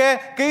 ¿Y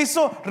qué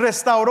hizo?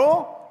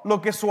 Restauró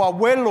lo que su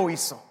abuelo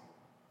hizo.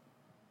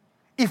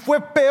 Y fue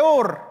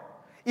peor.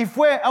 Y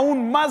fue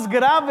aún más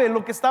grave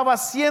lo que estaba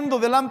haciendo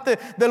delante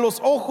de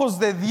los ojos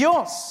de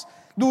Dios.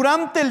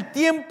 Durante el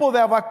tiempo de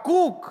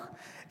Habacuc,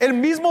 el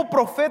mismo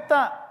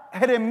profeta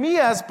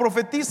Jeremías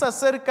profetiza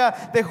acerca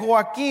de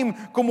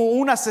Joaquim como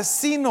un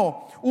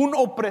asesino, un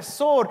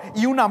opresor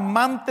y un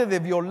amante de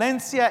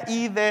violencia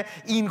y de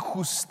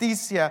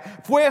injusticia.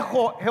 Fue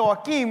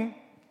Joaquim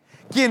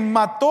quien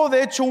mató,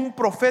 de hecho, un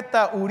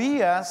profeta,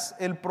 Urías,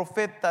 el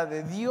profeta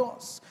de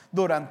Dios,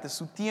 durante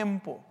su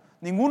tiempo.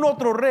 Ningún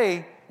otro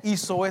rey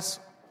hizo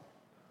eso.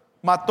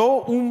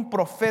 Mató un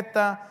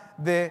profeta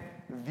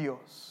de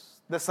Dios.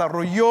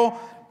 Desarrolló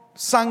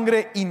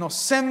sangre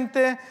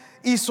inocente,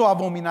 hizo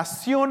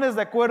abominaciones,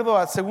 de acuerdo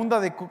a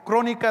Segunda de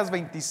Crónicas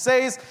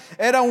 26.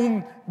 Era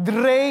un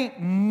rey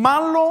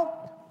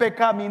malo,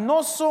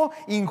 pecaminoso,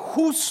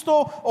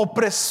 injusto,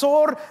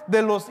 opresor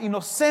de los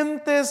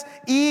inocentes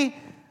y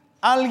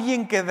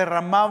alguien que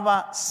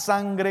derramaba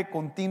sangre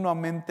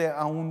continuamente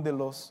aún de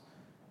los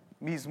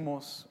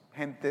mismos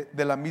gente,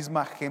 de la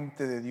misma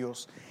gente de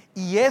Dios.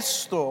 Y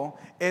esto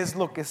es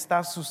lo que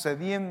está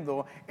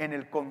sucediendo en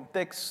el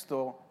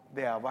contexto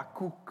de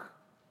Habacuc.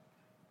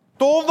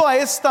 Toda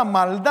esta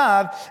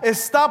maldad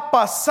está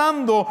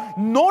pasando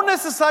no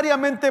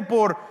necesariamente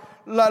por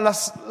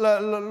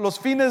los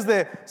fines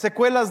de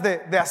secuelas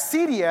de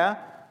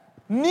Asiria,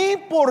 ni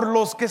por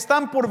los que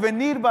están por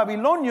venir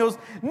babilonios,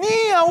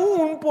 ni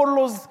aún por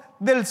los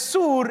del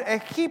sur,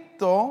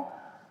 Egipto,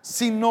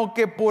 sino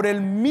que por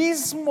el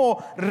mismo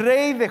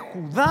rey de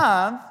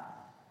Judá,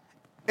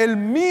 el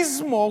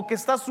mismo que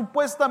está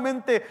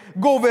supuestamente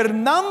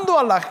gobernando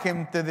a la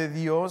gente de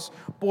Dios.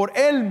 Por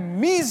él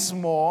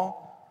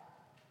mismo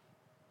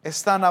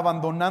están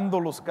abandonando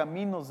los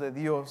caminos de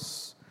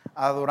Dios,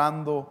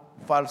 adorando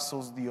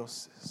falsos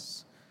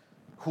dioses.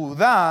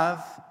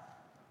 Judá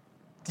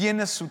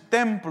tiene su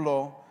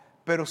templo,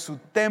 pero su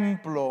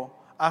templo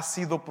ha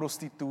sido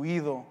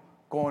prostituido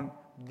con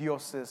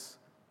dioses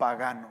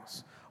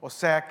paganos. O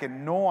sea que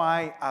no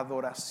hay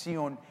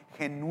adoración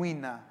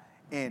genuina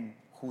en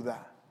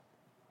Judá.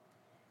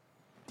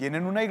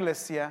 Tienen una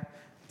iglesia,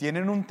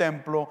 tienen un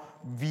templo,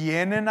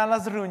 vienen a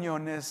las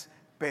reuniones,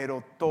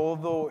 pero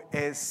todo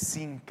es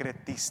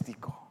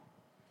sincretístico.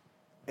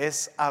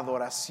 Es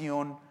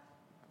adoración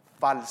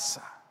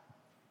falsa,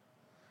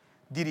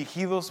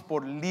 dirigidos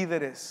por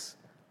líderes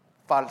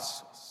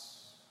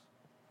falsos.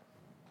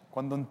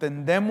 Cuando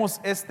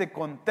entendemos este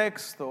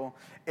contexto,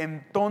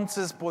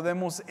 entonces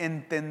podemos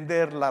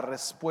entender la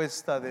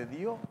respuesta de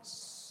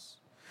Dios.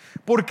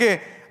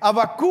 Porque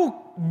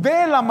Habacuc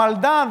ve la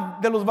maldad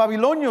de los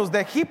babilonios, de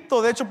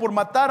Egipto, de hecho por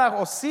matar a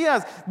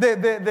Josías,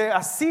 de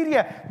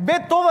Asiria. Ve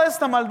toda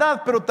esta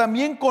maldad, pero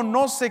también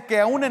conoce que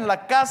aún en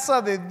la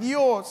casa de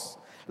Dios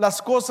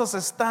las cosas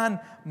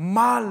están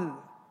mal.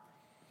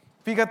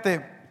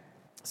 Fíjate,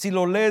 si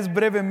lo lees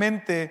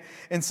brevemente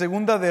en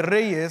Segunda de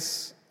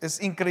Reyes,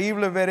 es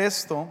increíble ver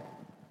esto.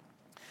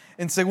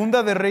 En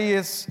Segunda de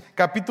Reyes,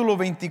 capítulo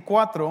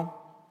 24,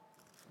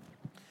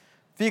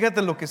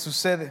 fíjate lo que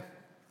sucede.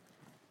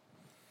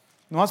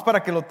 Nomás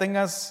para que lo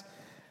tengas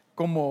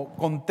como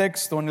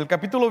contexto. En el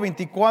capítulo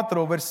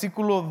 24,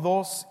 versículos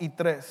 2 y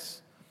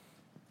 3.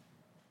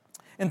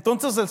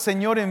 Entonces el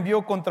Señor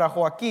envió contra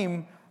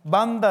Joaquim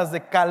bandas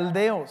de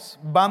caldeos,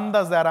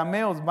 bandas de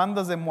arameos,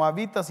 bandas de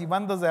moabitas y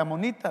bandas de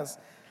amonitas,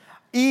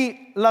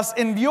 y las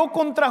envió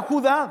contra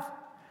Judá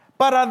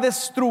para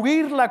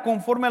destruirla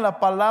conforme a la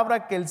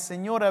palabra que el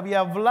Señor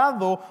había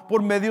hablado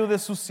por medio de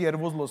sus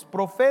siervos los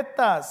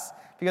profetas.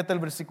 Fíjate el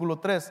versículo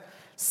 3.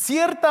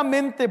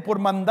 Ciertamente por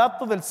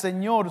mandato del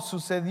Señor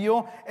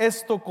sucedió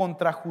esto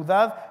contra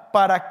Judá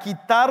para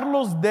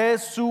quitarlos de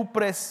su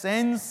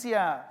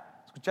presencia.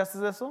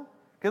 ¿Escuchaste eso?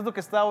 ¿Qué es lo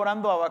que está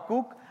orando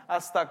Habacuc?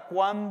 ¿Hasta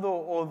cuándo,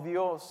 oh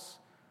Dios,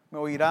 me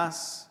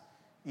oirás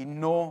y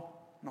no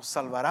nos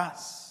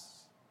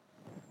salvarás?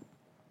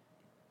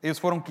 Ellos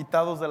fueron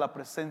quitados de la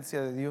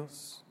presencia de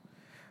Dios.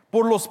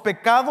 ¿Por los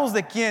pecados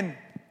de quién?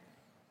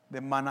 De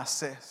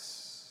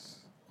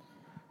Manasés.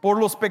 Por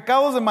los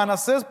pecados de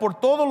Manasés, por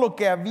todo lo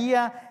que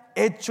había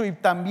hecho, y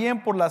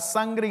también por la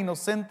sangre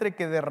inocente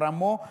que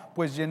derramó,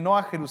 pues llenó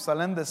a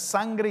Jerusalén de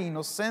sangre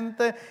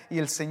inocente, y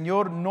el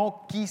Señor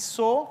no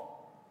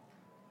quiso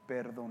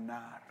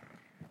perdonar.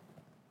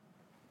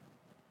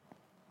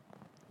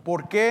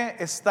 ¿Por qué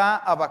está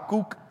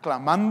Habacuc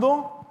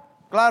clamando?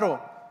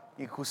 Claro,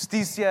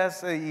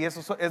 injusticias, y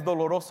eso es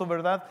doloroso,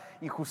 ¿verdad?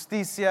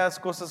 Injusticias,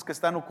 cosas que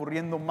están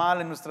ocurriendo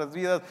mal en nuestras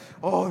vidas.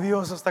 Oh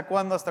Dios, ¿hasta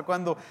cuándo? ¿Hasta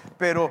cuándo?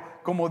 Pero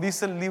como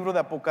dice el libro de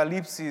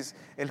Apocalipsis,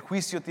 el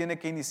juicio tiene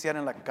que iniciar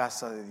en la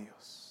casa de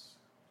Dios.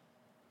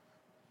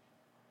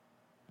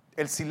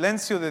 El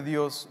silencio de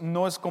Dios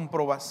no es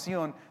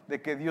comprobación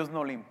de que Dios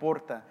no le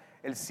importa.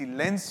 El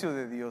silencio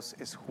de Dios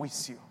es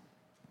juicio.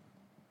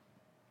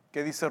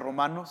 ¿Qué dice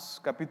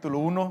Romanos capítulo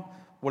 1?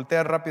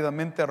 Voltea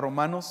rápidamente a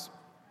Romanos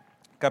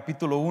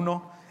capítulo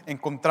 1,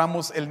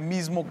 encontramos el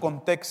mismo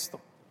contexto.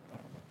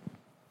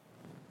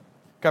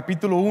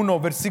 Capítulo 1,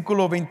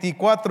 versículo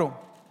 24.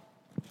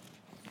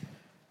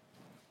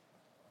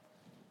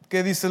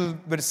 ¿Qué dice el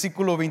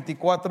versículo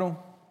 24?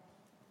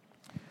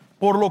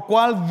 Por lo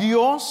cual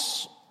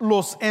Dios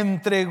los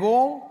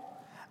entregó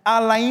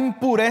a la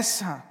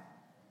impureza.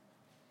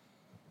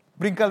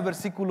 Brinca al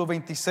versículo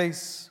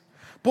 26.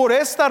 Por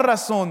esta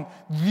razón,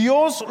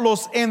 Dios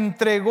los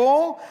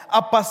entregó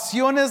a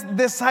pasiones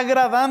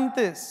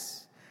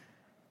desagradantes.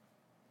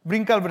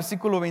 Brinca al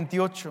versículo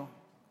 28.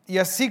 Y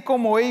así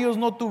como ellos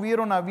no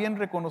tuvieron a bien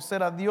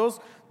reconocer a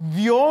Dios,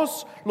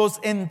 Dios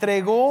los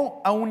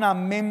entregó a una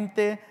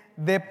mente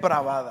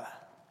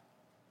depravada.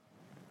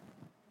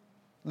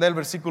 Lee el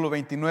versículo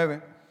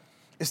 29.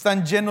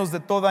 Están llenos de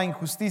toda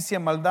injusticia,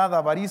 maldad,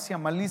 avaricia,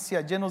 malicia,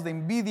 llenos de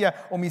envidia,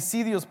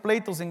 homicidios,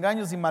 pleitos,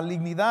 engaños y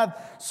malignidad.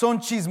 Son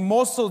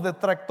chismosos,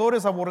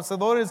 detractores,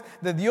 aborrecedores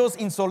de Dios,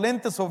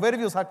 insolentes,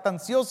 soberbios,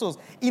 jactanciosos,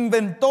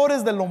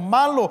 inventores de lo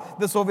malo,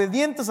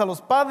 desobedientes a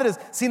los padres,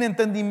 sin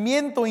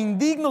entendimiento,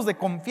 indignos de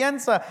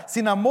confianza,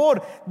 sin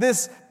amor,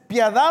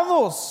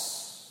 despiadados.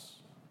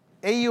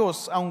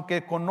 Ellos,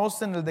 aunque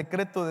conocen el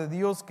decreto de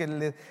Dios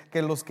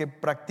que los que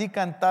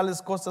practican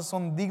tales cosas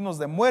son dignos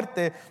de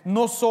muerte,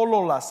 no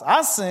solo las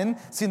hacen,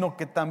 sino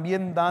que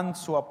también dan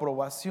su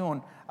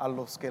aprobación a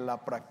los que la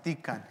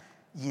practican.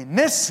 Y en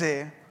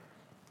ese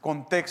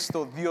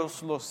contexto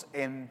Dios los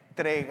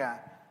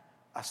entrega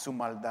a su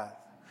maldad.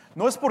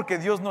 No es porque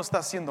Dios no está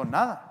haciendo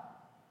nada.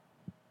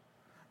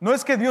 No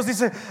es que Dios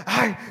dice,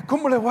 ay,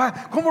 ¿cómo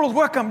los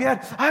voy a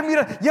cambiar? Ay,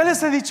 mira, ya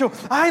les he dicho,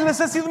 ay, les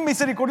he sido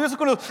misericordioso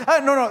con ellos.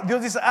 Ay, no,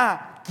 Dios dice,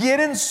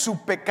 quieren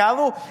su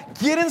pecado,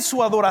 quieren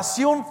su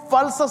adoración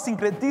falsa,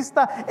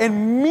 sincretista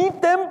en mi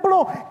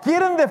templo,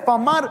 quieren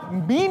defamar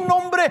mi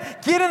nombre,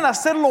 quieren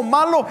hacer lo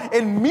malo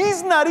en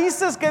mis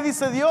narices. ¿Qué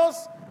dice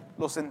Dios?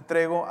 Los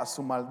entrego a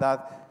su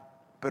maldad,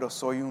 pero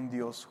soy un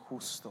Dios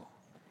justo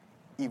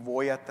y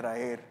voy a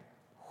traer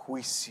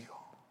juicio.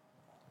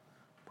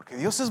 Porque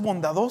Dios es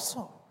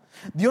bondadoso.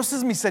 Dios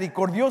es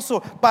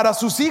misericordioso. Para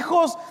sus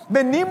hijos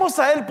venimos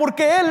a Él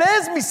porque Él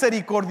es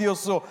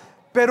misericordioso.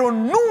 Pero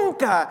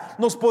nunca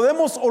nos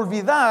podemos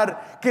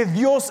olvidar que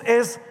Dios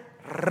es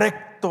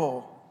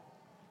recto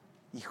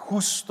y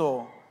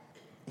justo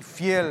y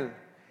fiel.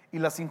 Y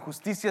las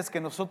injusticias que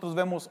nosotros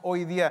vemos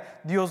hoy día,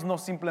 Dios no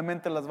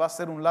simplemente las va a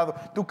hacer a un lado.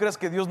 ¿Tú crees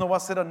que Dios no va a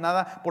hacer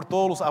nada por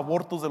todos los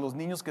abortos de los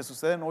niños que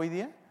suceden hoy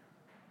día?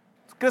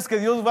 ¿Crees que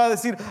Dios va a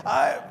decir,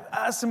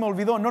 se me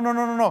olvidó?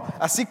 No.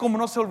 Así como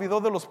no se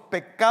olvidó de los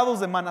pecados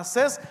de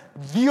Manasés,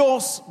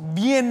 Dios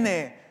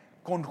viene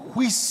con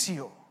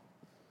juicio.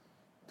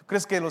 ¿Tú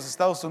crees que los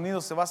Estados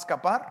Unidos se va a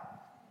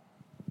escapar?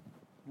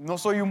 No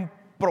soy un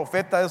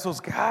profeta de esos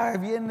que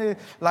viene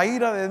la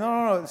ira de...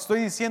 No.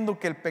 Estoy diciendo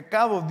que el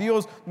pecado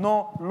Dios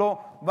no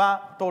lo va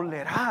a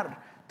tolerar.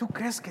 ¿Tú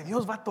crees que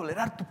Dios va a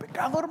tolerar tu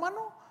pecado,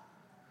 hermano?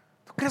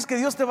 ¿Tú crees que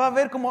Dios te va a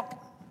ver como,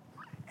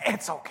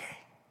 it's okay?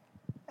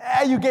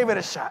 You gave it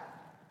a shot.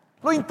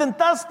 Lo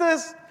intentaste,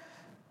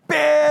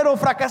 pero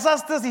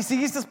fracasaste y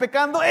seguiste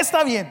pecando.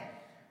 Está bien.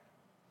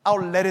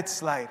 I'll let it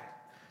slide.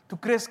 ¿Tú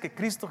crees que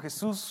Cristo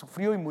Jesús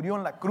sufrió y murió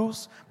en la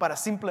cruz para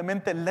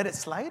simplemente let it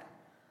slide?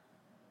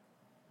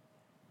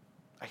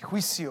 Hay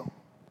juicio.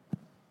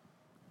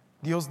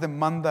 Dios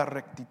demanda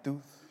rectitud.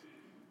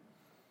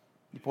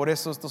 Y por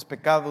eso estos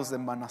pecados de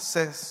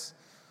Manasés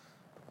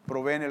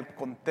proveen el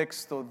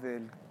contexto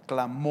del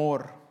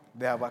clamor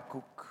de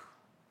Habacuc.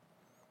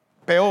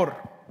 Peor,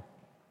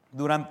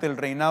 durante el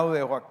reinado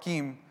de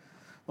Joaquim,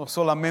 no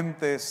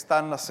solamente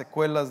están las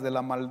secuelas de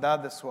la maldad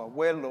de su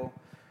abuelo,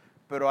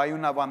 pero hay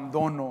un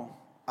abandono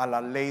a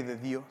la ley de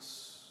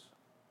Dios.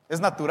 Es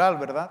natural,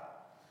 ¿verdad?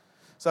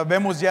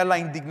 Sabemos ya la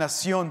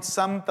indignación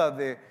santa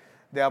de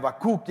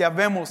Habacuc, ya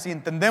vemos y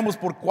entendemos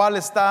por cuál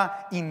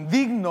está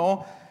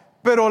indigno,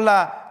 pero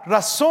la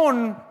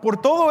razón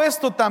por todo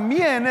esto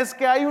también es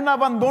que hay un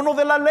abandono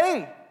de la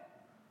ley.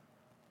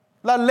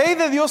 La ley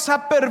de Dios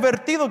ha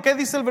pervertido. ¿Qué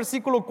dice el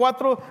versículo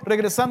 4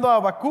 regresando a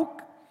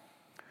Habacuc?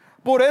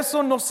 Por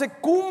eso no se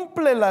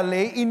cumple la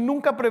ley y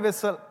nunca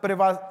prevalece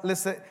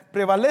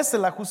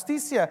la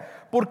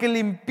justicia, porque el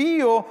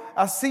impío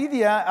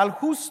asidia al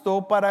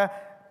justo, para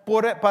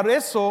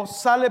eso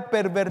sale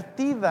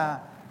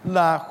pervertida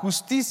la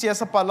justicia.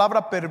 Esa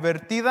palabra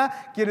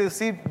pervertida quiere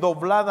decir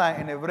doblada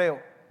en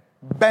hebreo,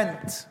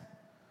 bent.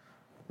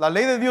 La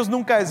ley de Dios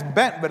nunca es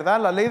bent,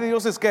 ¿verdad? La ley de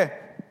Dios es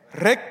 ¿qué?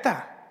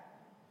 Recta,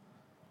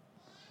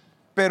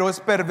 pero es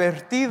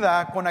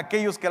pervertida con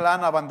aquellos que la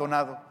han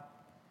abandonado.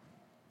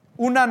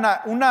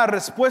 Una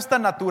respuesta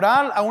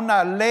natural a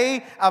una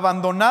ley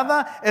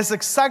abandonada es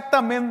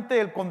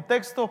exactamente el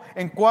contexto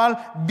en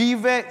cual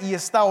vive y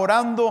está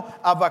orando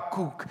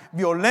Habacuc.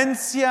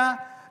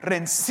 Violencia,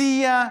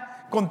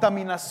 rencilla,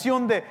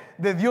 contaminación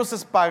de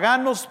dioses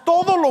paganos.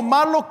 Todo lo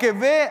malo que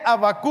ve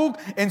Habacuc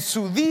en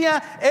su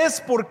día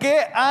es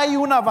porque hay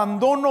un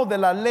abandono de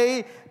la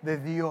ley de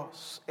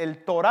Dios.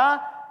 El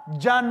Torah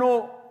ya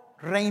no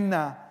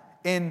reina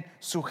en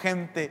su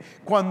gente.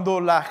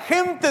 Cuando la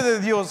gente de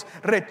Dios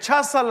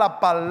rechaza la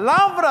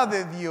palabra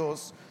de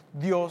Dios,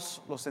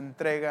 Dios los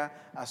entrega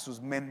a sus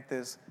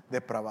mentes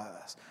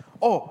depravadas.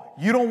 Oh,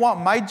 you don't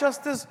want my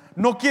justice?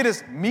 ¿No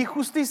quieres mi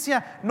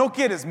justicia? ¿No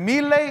quieres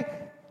mi ley?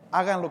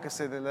 Hagan lo que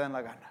se les den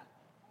la gana.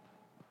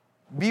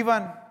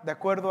 Vivan de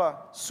acuerdo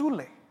a su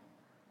ley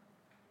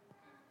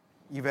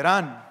y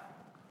verán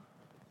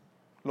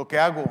lo que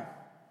hago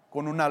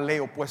con una ley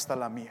opuesta a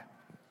la mía.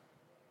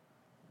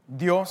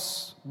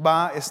 Dios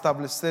va a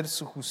establecer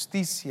su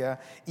justicia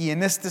y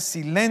en este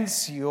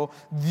silencio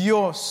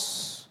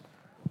Dios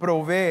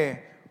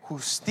provee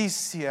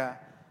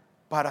justicia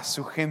para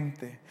su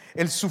gente.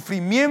 El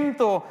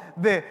sufrimiento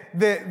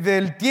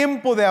del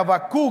tiempo de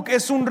Habacuc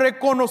es un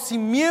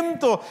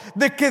reconocimiento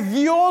de que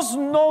Dios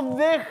no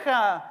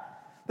deja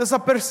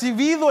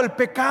desapercibido el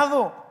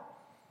pecado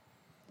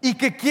y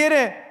que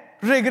quiere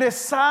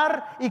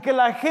regresar y que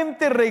la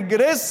gente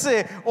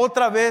regrese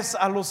otra vez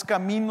a los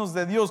caminos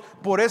de Dios.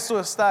 Por eso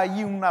está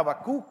allí un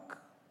Habacuc.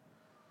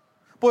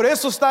 Por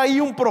eso está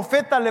ahí un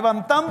profeta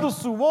levantando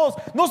su voz,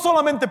 no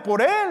solamente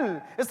por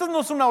él. Esta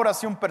no es una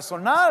oración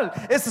personal,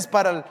 esta es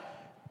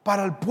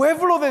para el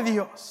pueblo de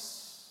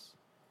Dios.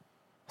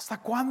 ¿Hasta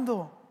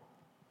cuándo?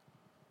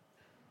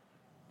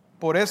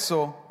 Por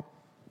eso,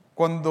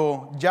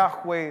 cuando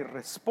Yahweh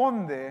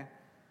responde,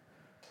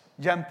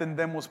 ya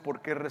entendemos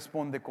por qué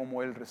responde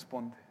como Él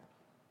responde.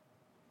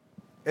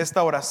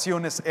 Esta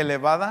oración es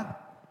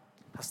elevada.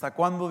 ¿Hasta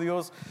cuándo,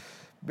 Dios?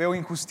 Veo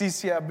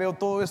injusticia, veo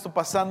todo esto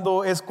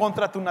pasando, es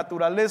contra tu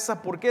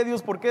naturaleza. ¿Por qué,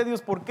 Dios? ¿Por qué,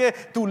 Dios? ¿Por qué?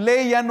 Tu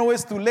ley ya no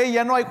es tu ley,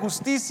 ya no hay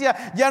justicia,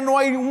 ya no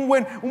hay un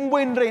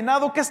buen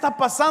reinado. ¿Qué está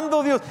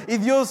pasando, Dios? Y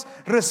Dios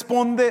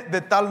responde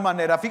de tal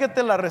manera.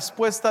 Fíjate la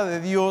respuesta de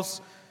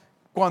Dios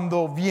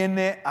cuando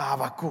viene a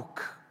Habacuc,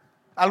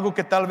 algo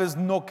que tal vez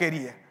no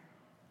quería.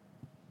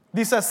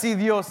 Dice así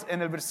Dios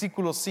en el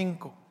versículo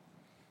 5: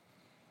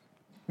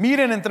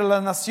 miren entre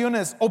las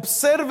naciones,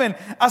 observen,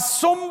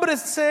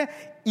 asómbrense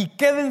y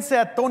quédense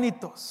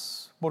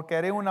atónitos, porque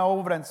haré una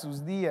obra en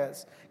sus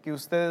días que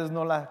ustedes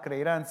no la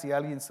creerán si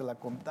alguien se la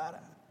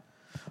contara.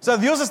 O sea,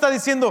 Dios está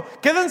diciendo,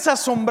 quédense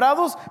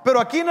asombrados, pero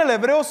aquí en el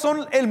hebreo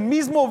son el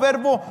mismo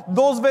verbo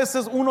dos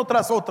veces, uno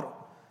tras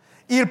otro.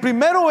 Y el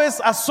primero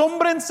es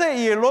asómbrense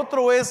y el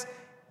otro es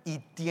y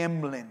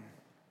tiemblen.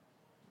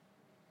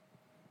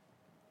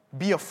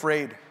 Be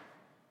afraid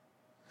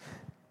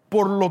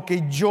por lo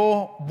que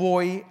yo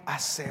voy a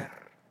hacer.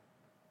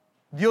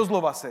 Dios lo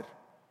va a hacer,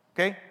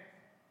 ¿ok?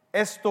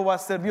 Esto va a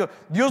ser Dios.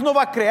 Dios no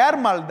va a crear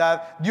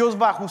maldad,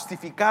 Dios va a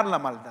justificar la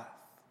maldad.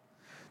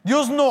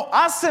 Dios no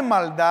hace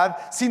maldad,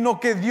 sino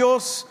que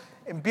Dios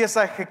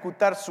empieza a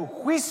ejecutar su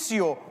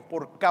juicio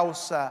por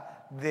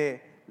causa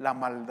de la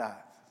maldad.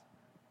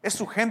 Es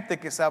su gente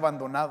que se ha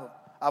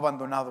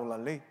abandonado la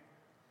ley.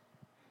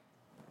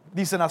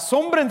 Dicen,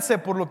 asómbrense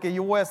por lo que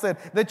yo voy a hacer.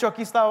 De hecho,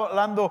 aquí está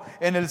hablando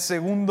en el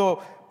segundo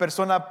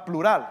persona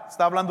plural.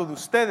 Está hablando de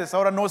ustedes.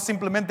 Ahora no es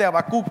simplemente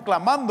Habacuc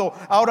clamando,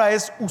 ahora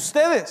es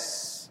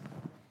ustedes.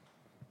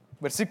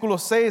 Versículo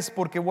 6,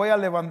 porque voy a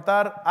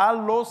levantar a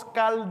los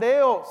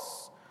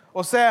caldeos,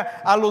 o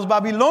sea, a los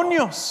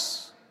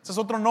babilonios. Ese es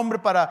otro nombre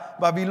para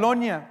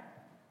Babilonia.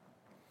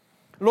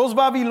 Los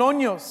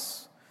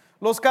babilonios.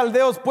 Los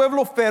caldeos,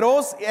 pueblo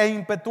feroz e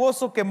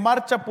impetuoso que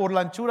marcha por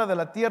la anchura de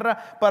la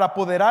tierra para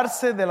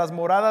apoderarse de las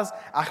moradas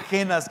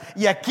ajenas.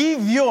 Y aquí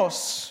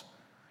Dios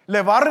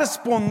le va a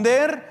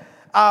responder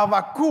a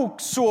Habacuc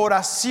su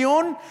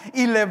oración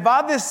y le va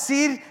a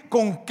decir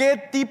con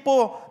qué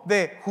tipo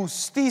de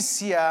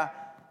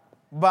justicia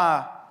va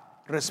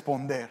a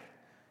responder.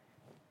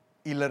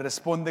 Y le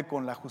responde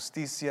con la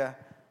justicia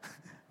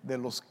de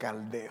los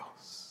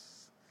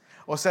caldeos.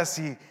 O sea,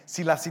 si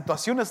la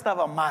situación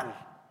estaba mal,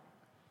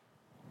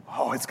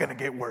 it's going to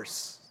get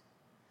worse.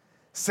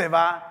 Se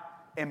va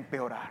a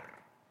empeorar.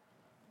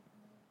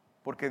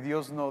 Porque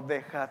Dios no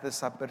deja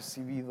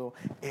desapercibido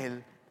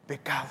el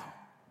pecado.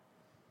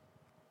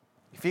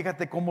 Y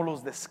fíjate cómo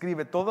los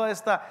describe. Toda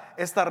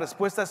esta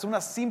respuesta es una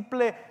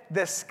simple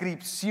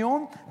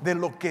descripción de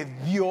lo que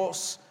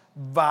Dios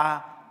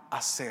va a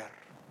hacer.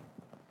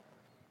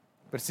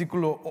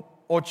 Versículo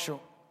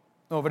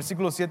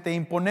 7.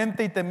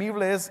 Imponente y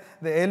temible es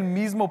de él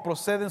mismo,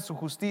 proceden su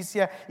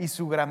justicia y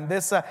su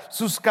grandeza.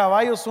 Sus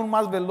caballos son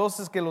más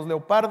veloces que los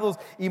leopardos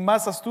y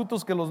más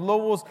astutos que los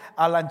lobos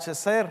al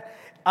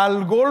anochecer.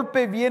 Al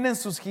golpe vienen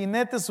sus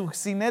jinetes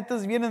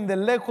vienen de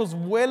lejos,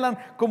 vuelan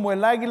como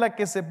el águila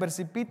que se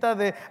precipita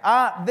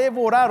a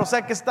devorar. O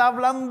sea que está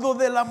hablando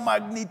de la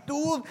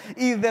magnitud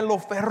y de lo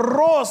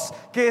feroz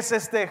que es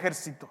este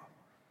ejército.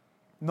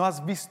 No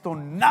has visto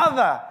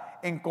nada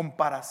en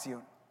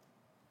comparación.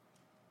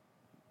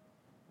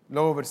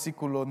 Luego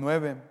versículo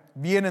 9.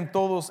 Vienen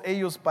todos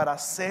ellos para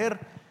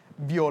hacer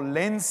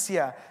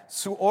violencia.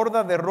 Su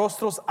horda de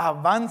rostros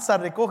avanza,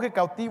 recoge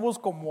cautivos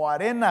como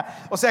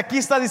arena. O sea, aquí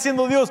está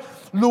diciendo Dios,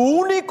 lo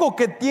único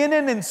que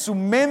tienen en su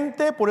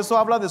mente, por eso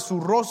habla de su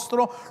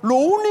rostro, lo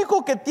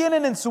único que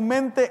tienen en su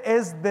mente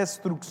es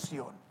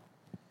destrucción.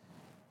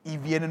 Y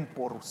vienen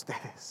por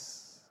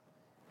ustedes,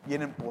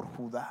 vienen por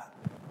Judá.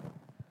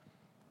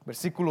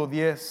 Versículo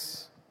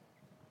 10.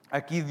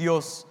 Aquí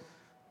Dios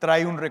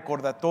trae un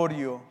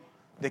recordatorio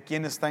de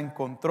quién está en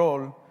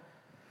control.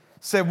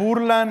 Se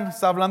burlan,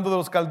 está hablando de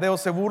los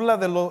caldeos, se burla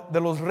de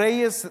los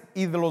reyes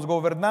y de los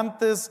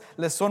gobernantes,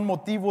 les son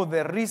motivo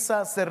de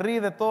risa, se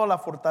ríe de toda la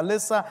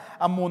fortaleza,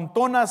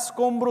 amontona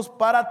escombros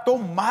para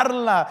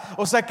tomarla.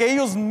 O sea que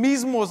ellos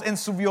mismos en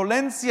su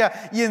violencia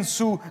y en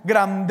su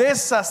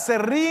grandeza se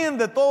ríen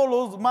de todos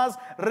los demás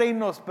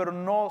reinos, pero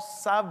no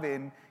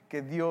saben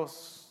que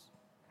Dios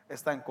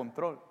está en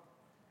control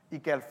y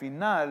que al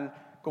final,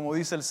 como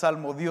dice el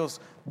Salmo,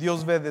 Dios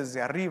ve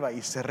desde arriba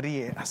y se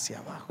ríe hacia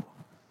abajo.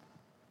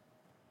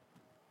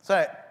 O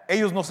sea,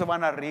 ellos no se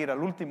van a reír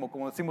al último,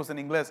 como decimos en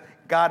inglés,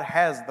 God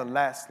has the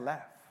last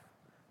laugh.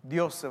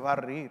 Dios se va a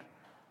reír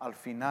al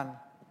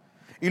final.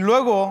 Y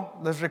luego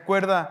les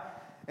recuerda,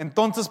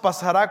 entonces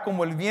pasará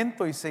como el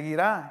viento y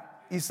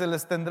seguirá, y se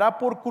les tendrá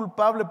por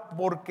culpable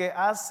porque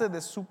hace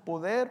de su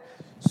poder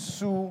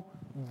su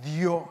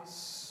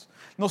Dios.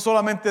 No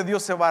solamente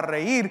Dios se va a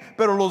reír,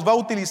 pero los va a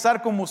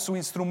utilizar como su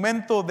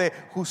instrumento de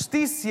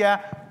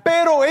justicia,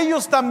 pero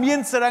ellos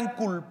también serán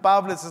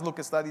culpables, es lo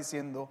que está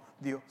diciendo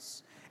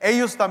Dios.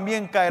 Ellos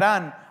también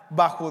caerán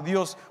bajo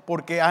Dios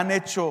porque han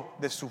hecho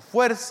de su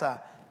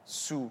fuerza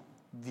su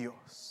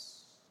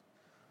Dios.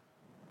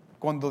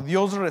 Cuando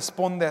Dios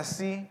responde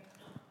así,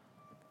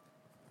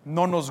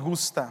 no nos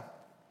gusta.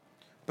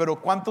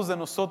 Pero ¿cuántos de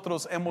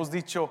nosotros hemos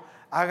dicho,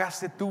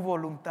 hágase tu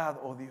voluntad,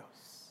 oh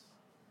Dios?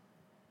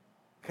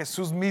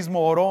 Jesús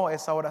mismo oró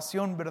esa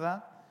oración,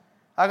 ¿verdad?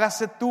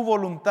 Hágase tu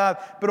voluntad.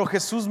 Pero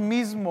Jesús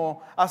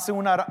mismo hace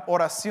una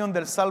oración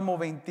del Salmo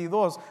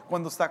 22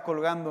 cuando está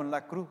colgando en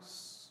la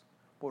cruz.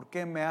 ¿Por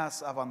qué me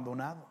has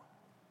abandonado?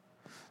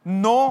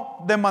 No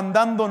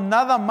demandando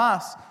nada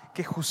más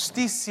que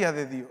justicia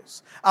de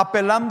Dios,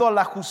 apelando a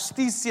la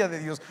justicia de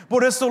Dios.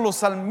 Por eso los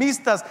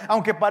salmistas,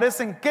 aunque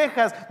parecen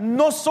quejas,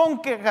 no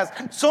son quejas,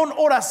 son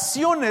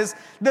oraciones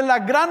de la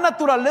gran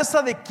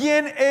naturaleza de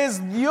quién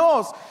es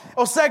Dios.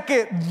 O sea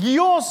que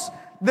Dios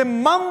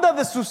demanda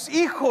de sus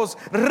hijos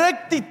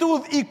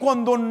rectitud, y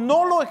cuando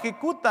no lo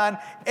ejecutan,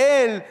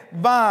 Él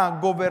va a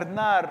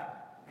gobernar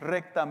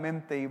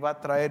rectamente y va a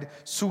traer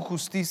su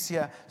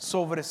justicia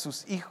sobre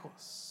sus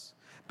hijos.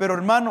 Pero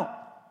hermano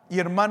y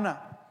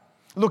hermana,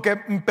 lo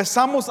que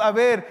empezamos a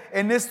ver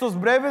en estos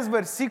breves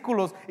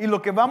versículos y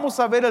lo que vamos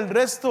a ver el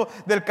resto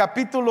del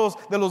capítulo,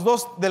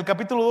 del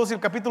capítulo 2 y el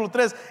capítulo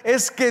 3,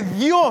 es que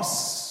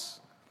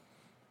Dios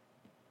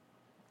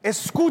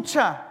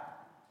escucha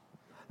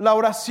la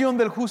oración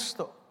del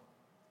justo,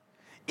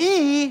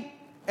 y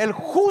el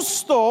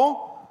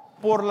justo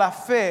por la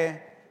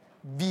fe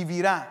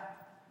vivirá.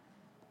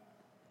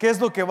 ¿Qué es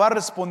lo que va a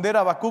responder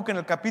Habacuc en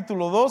el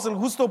capítulo 2? El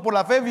justo por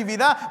la fe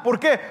vivirá. ¿Por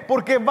qué?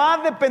 Porque va a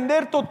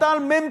depender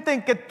totalmente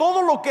en que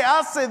todo lo que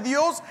hace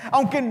Dios,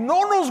 aunque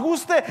no nos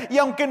guste y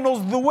aunque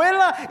nos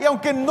duela y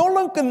aunque no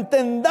lo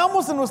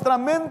entendamos en nuestra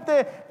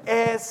mente,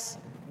 es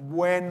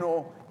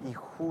bueno y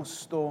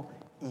justo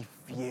y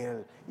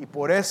fiel. Y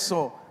por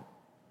eso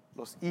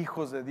los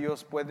hijos de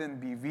Dios pueden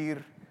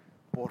vivir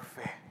por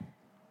fe.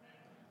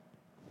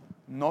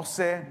 No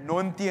sé,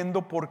 no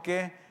entiendo por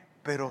qué,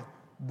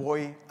 pero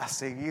voy a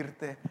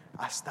seguirte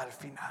hasta el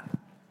final,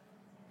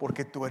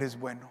 porque tú eres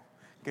bueno.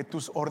 Que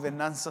tus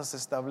ordenanzas se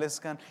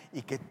establezcan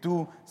y que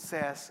tú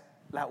seas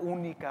la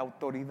única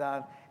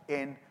autoridad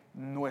en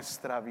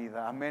nuestra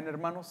vida. Amén,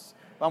 hermanos.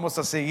 Vamos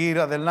a seguir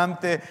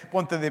adelante.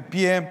 Ponte de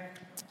pie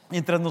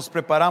mientras nos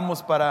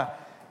preparamos para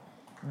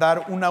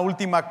dar una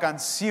última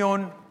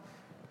canción,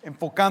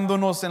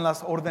 enfocándonos en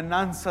las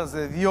ordenanzas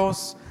de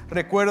Dios.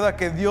 Recuerda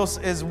que Dios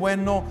es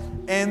bueno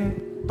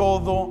en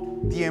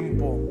todo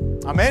tiempo.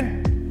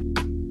 Amén.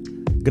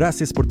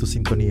 Gracias por tu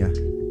sintonía.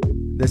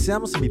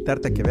 Deseamos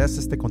invitarte a que veas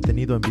este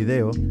contenido en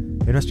video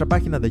en nuestra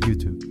página de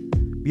YouTube,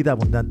 Vida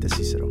Abundante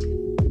Cícero.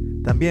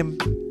 También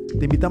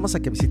te invitamos a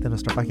que visites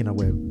nuestra página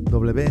web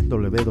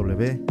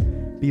www.vidaabu.com.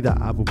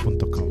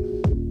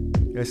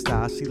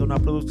 Esta ha sido una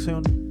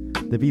producción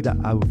de Vida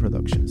Abu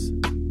Productions.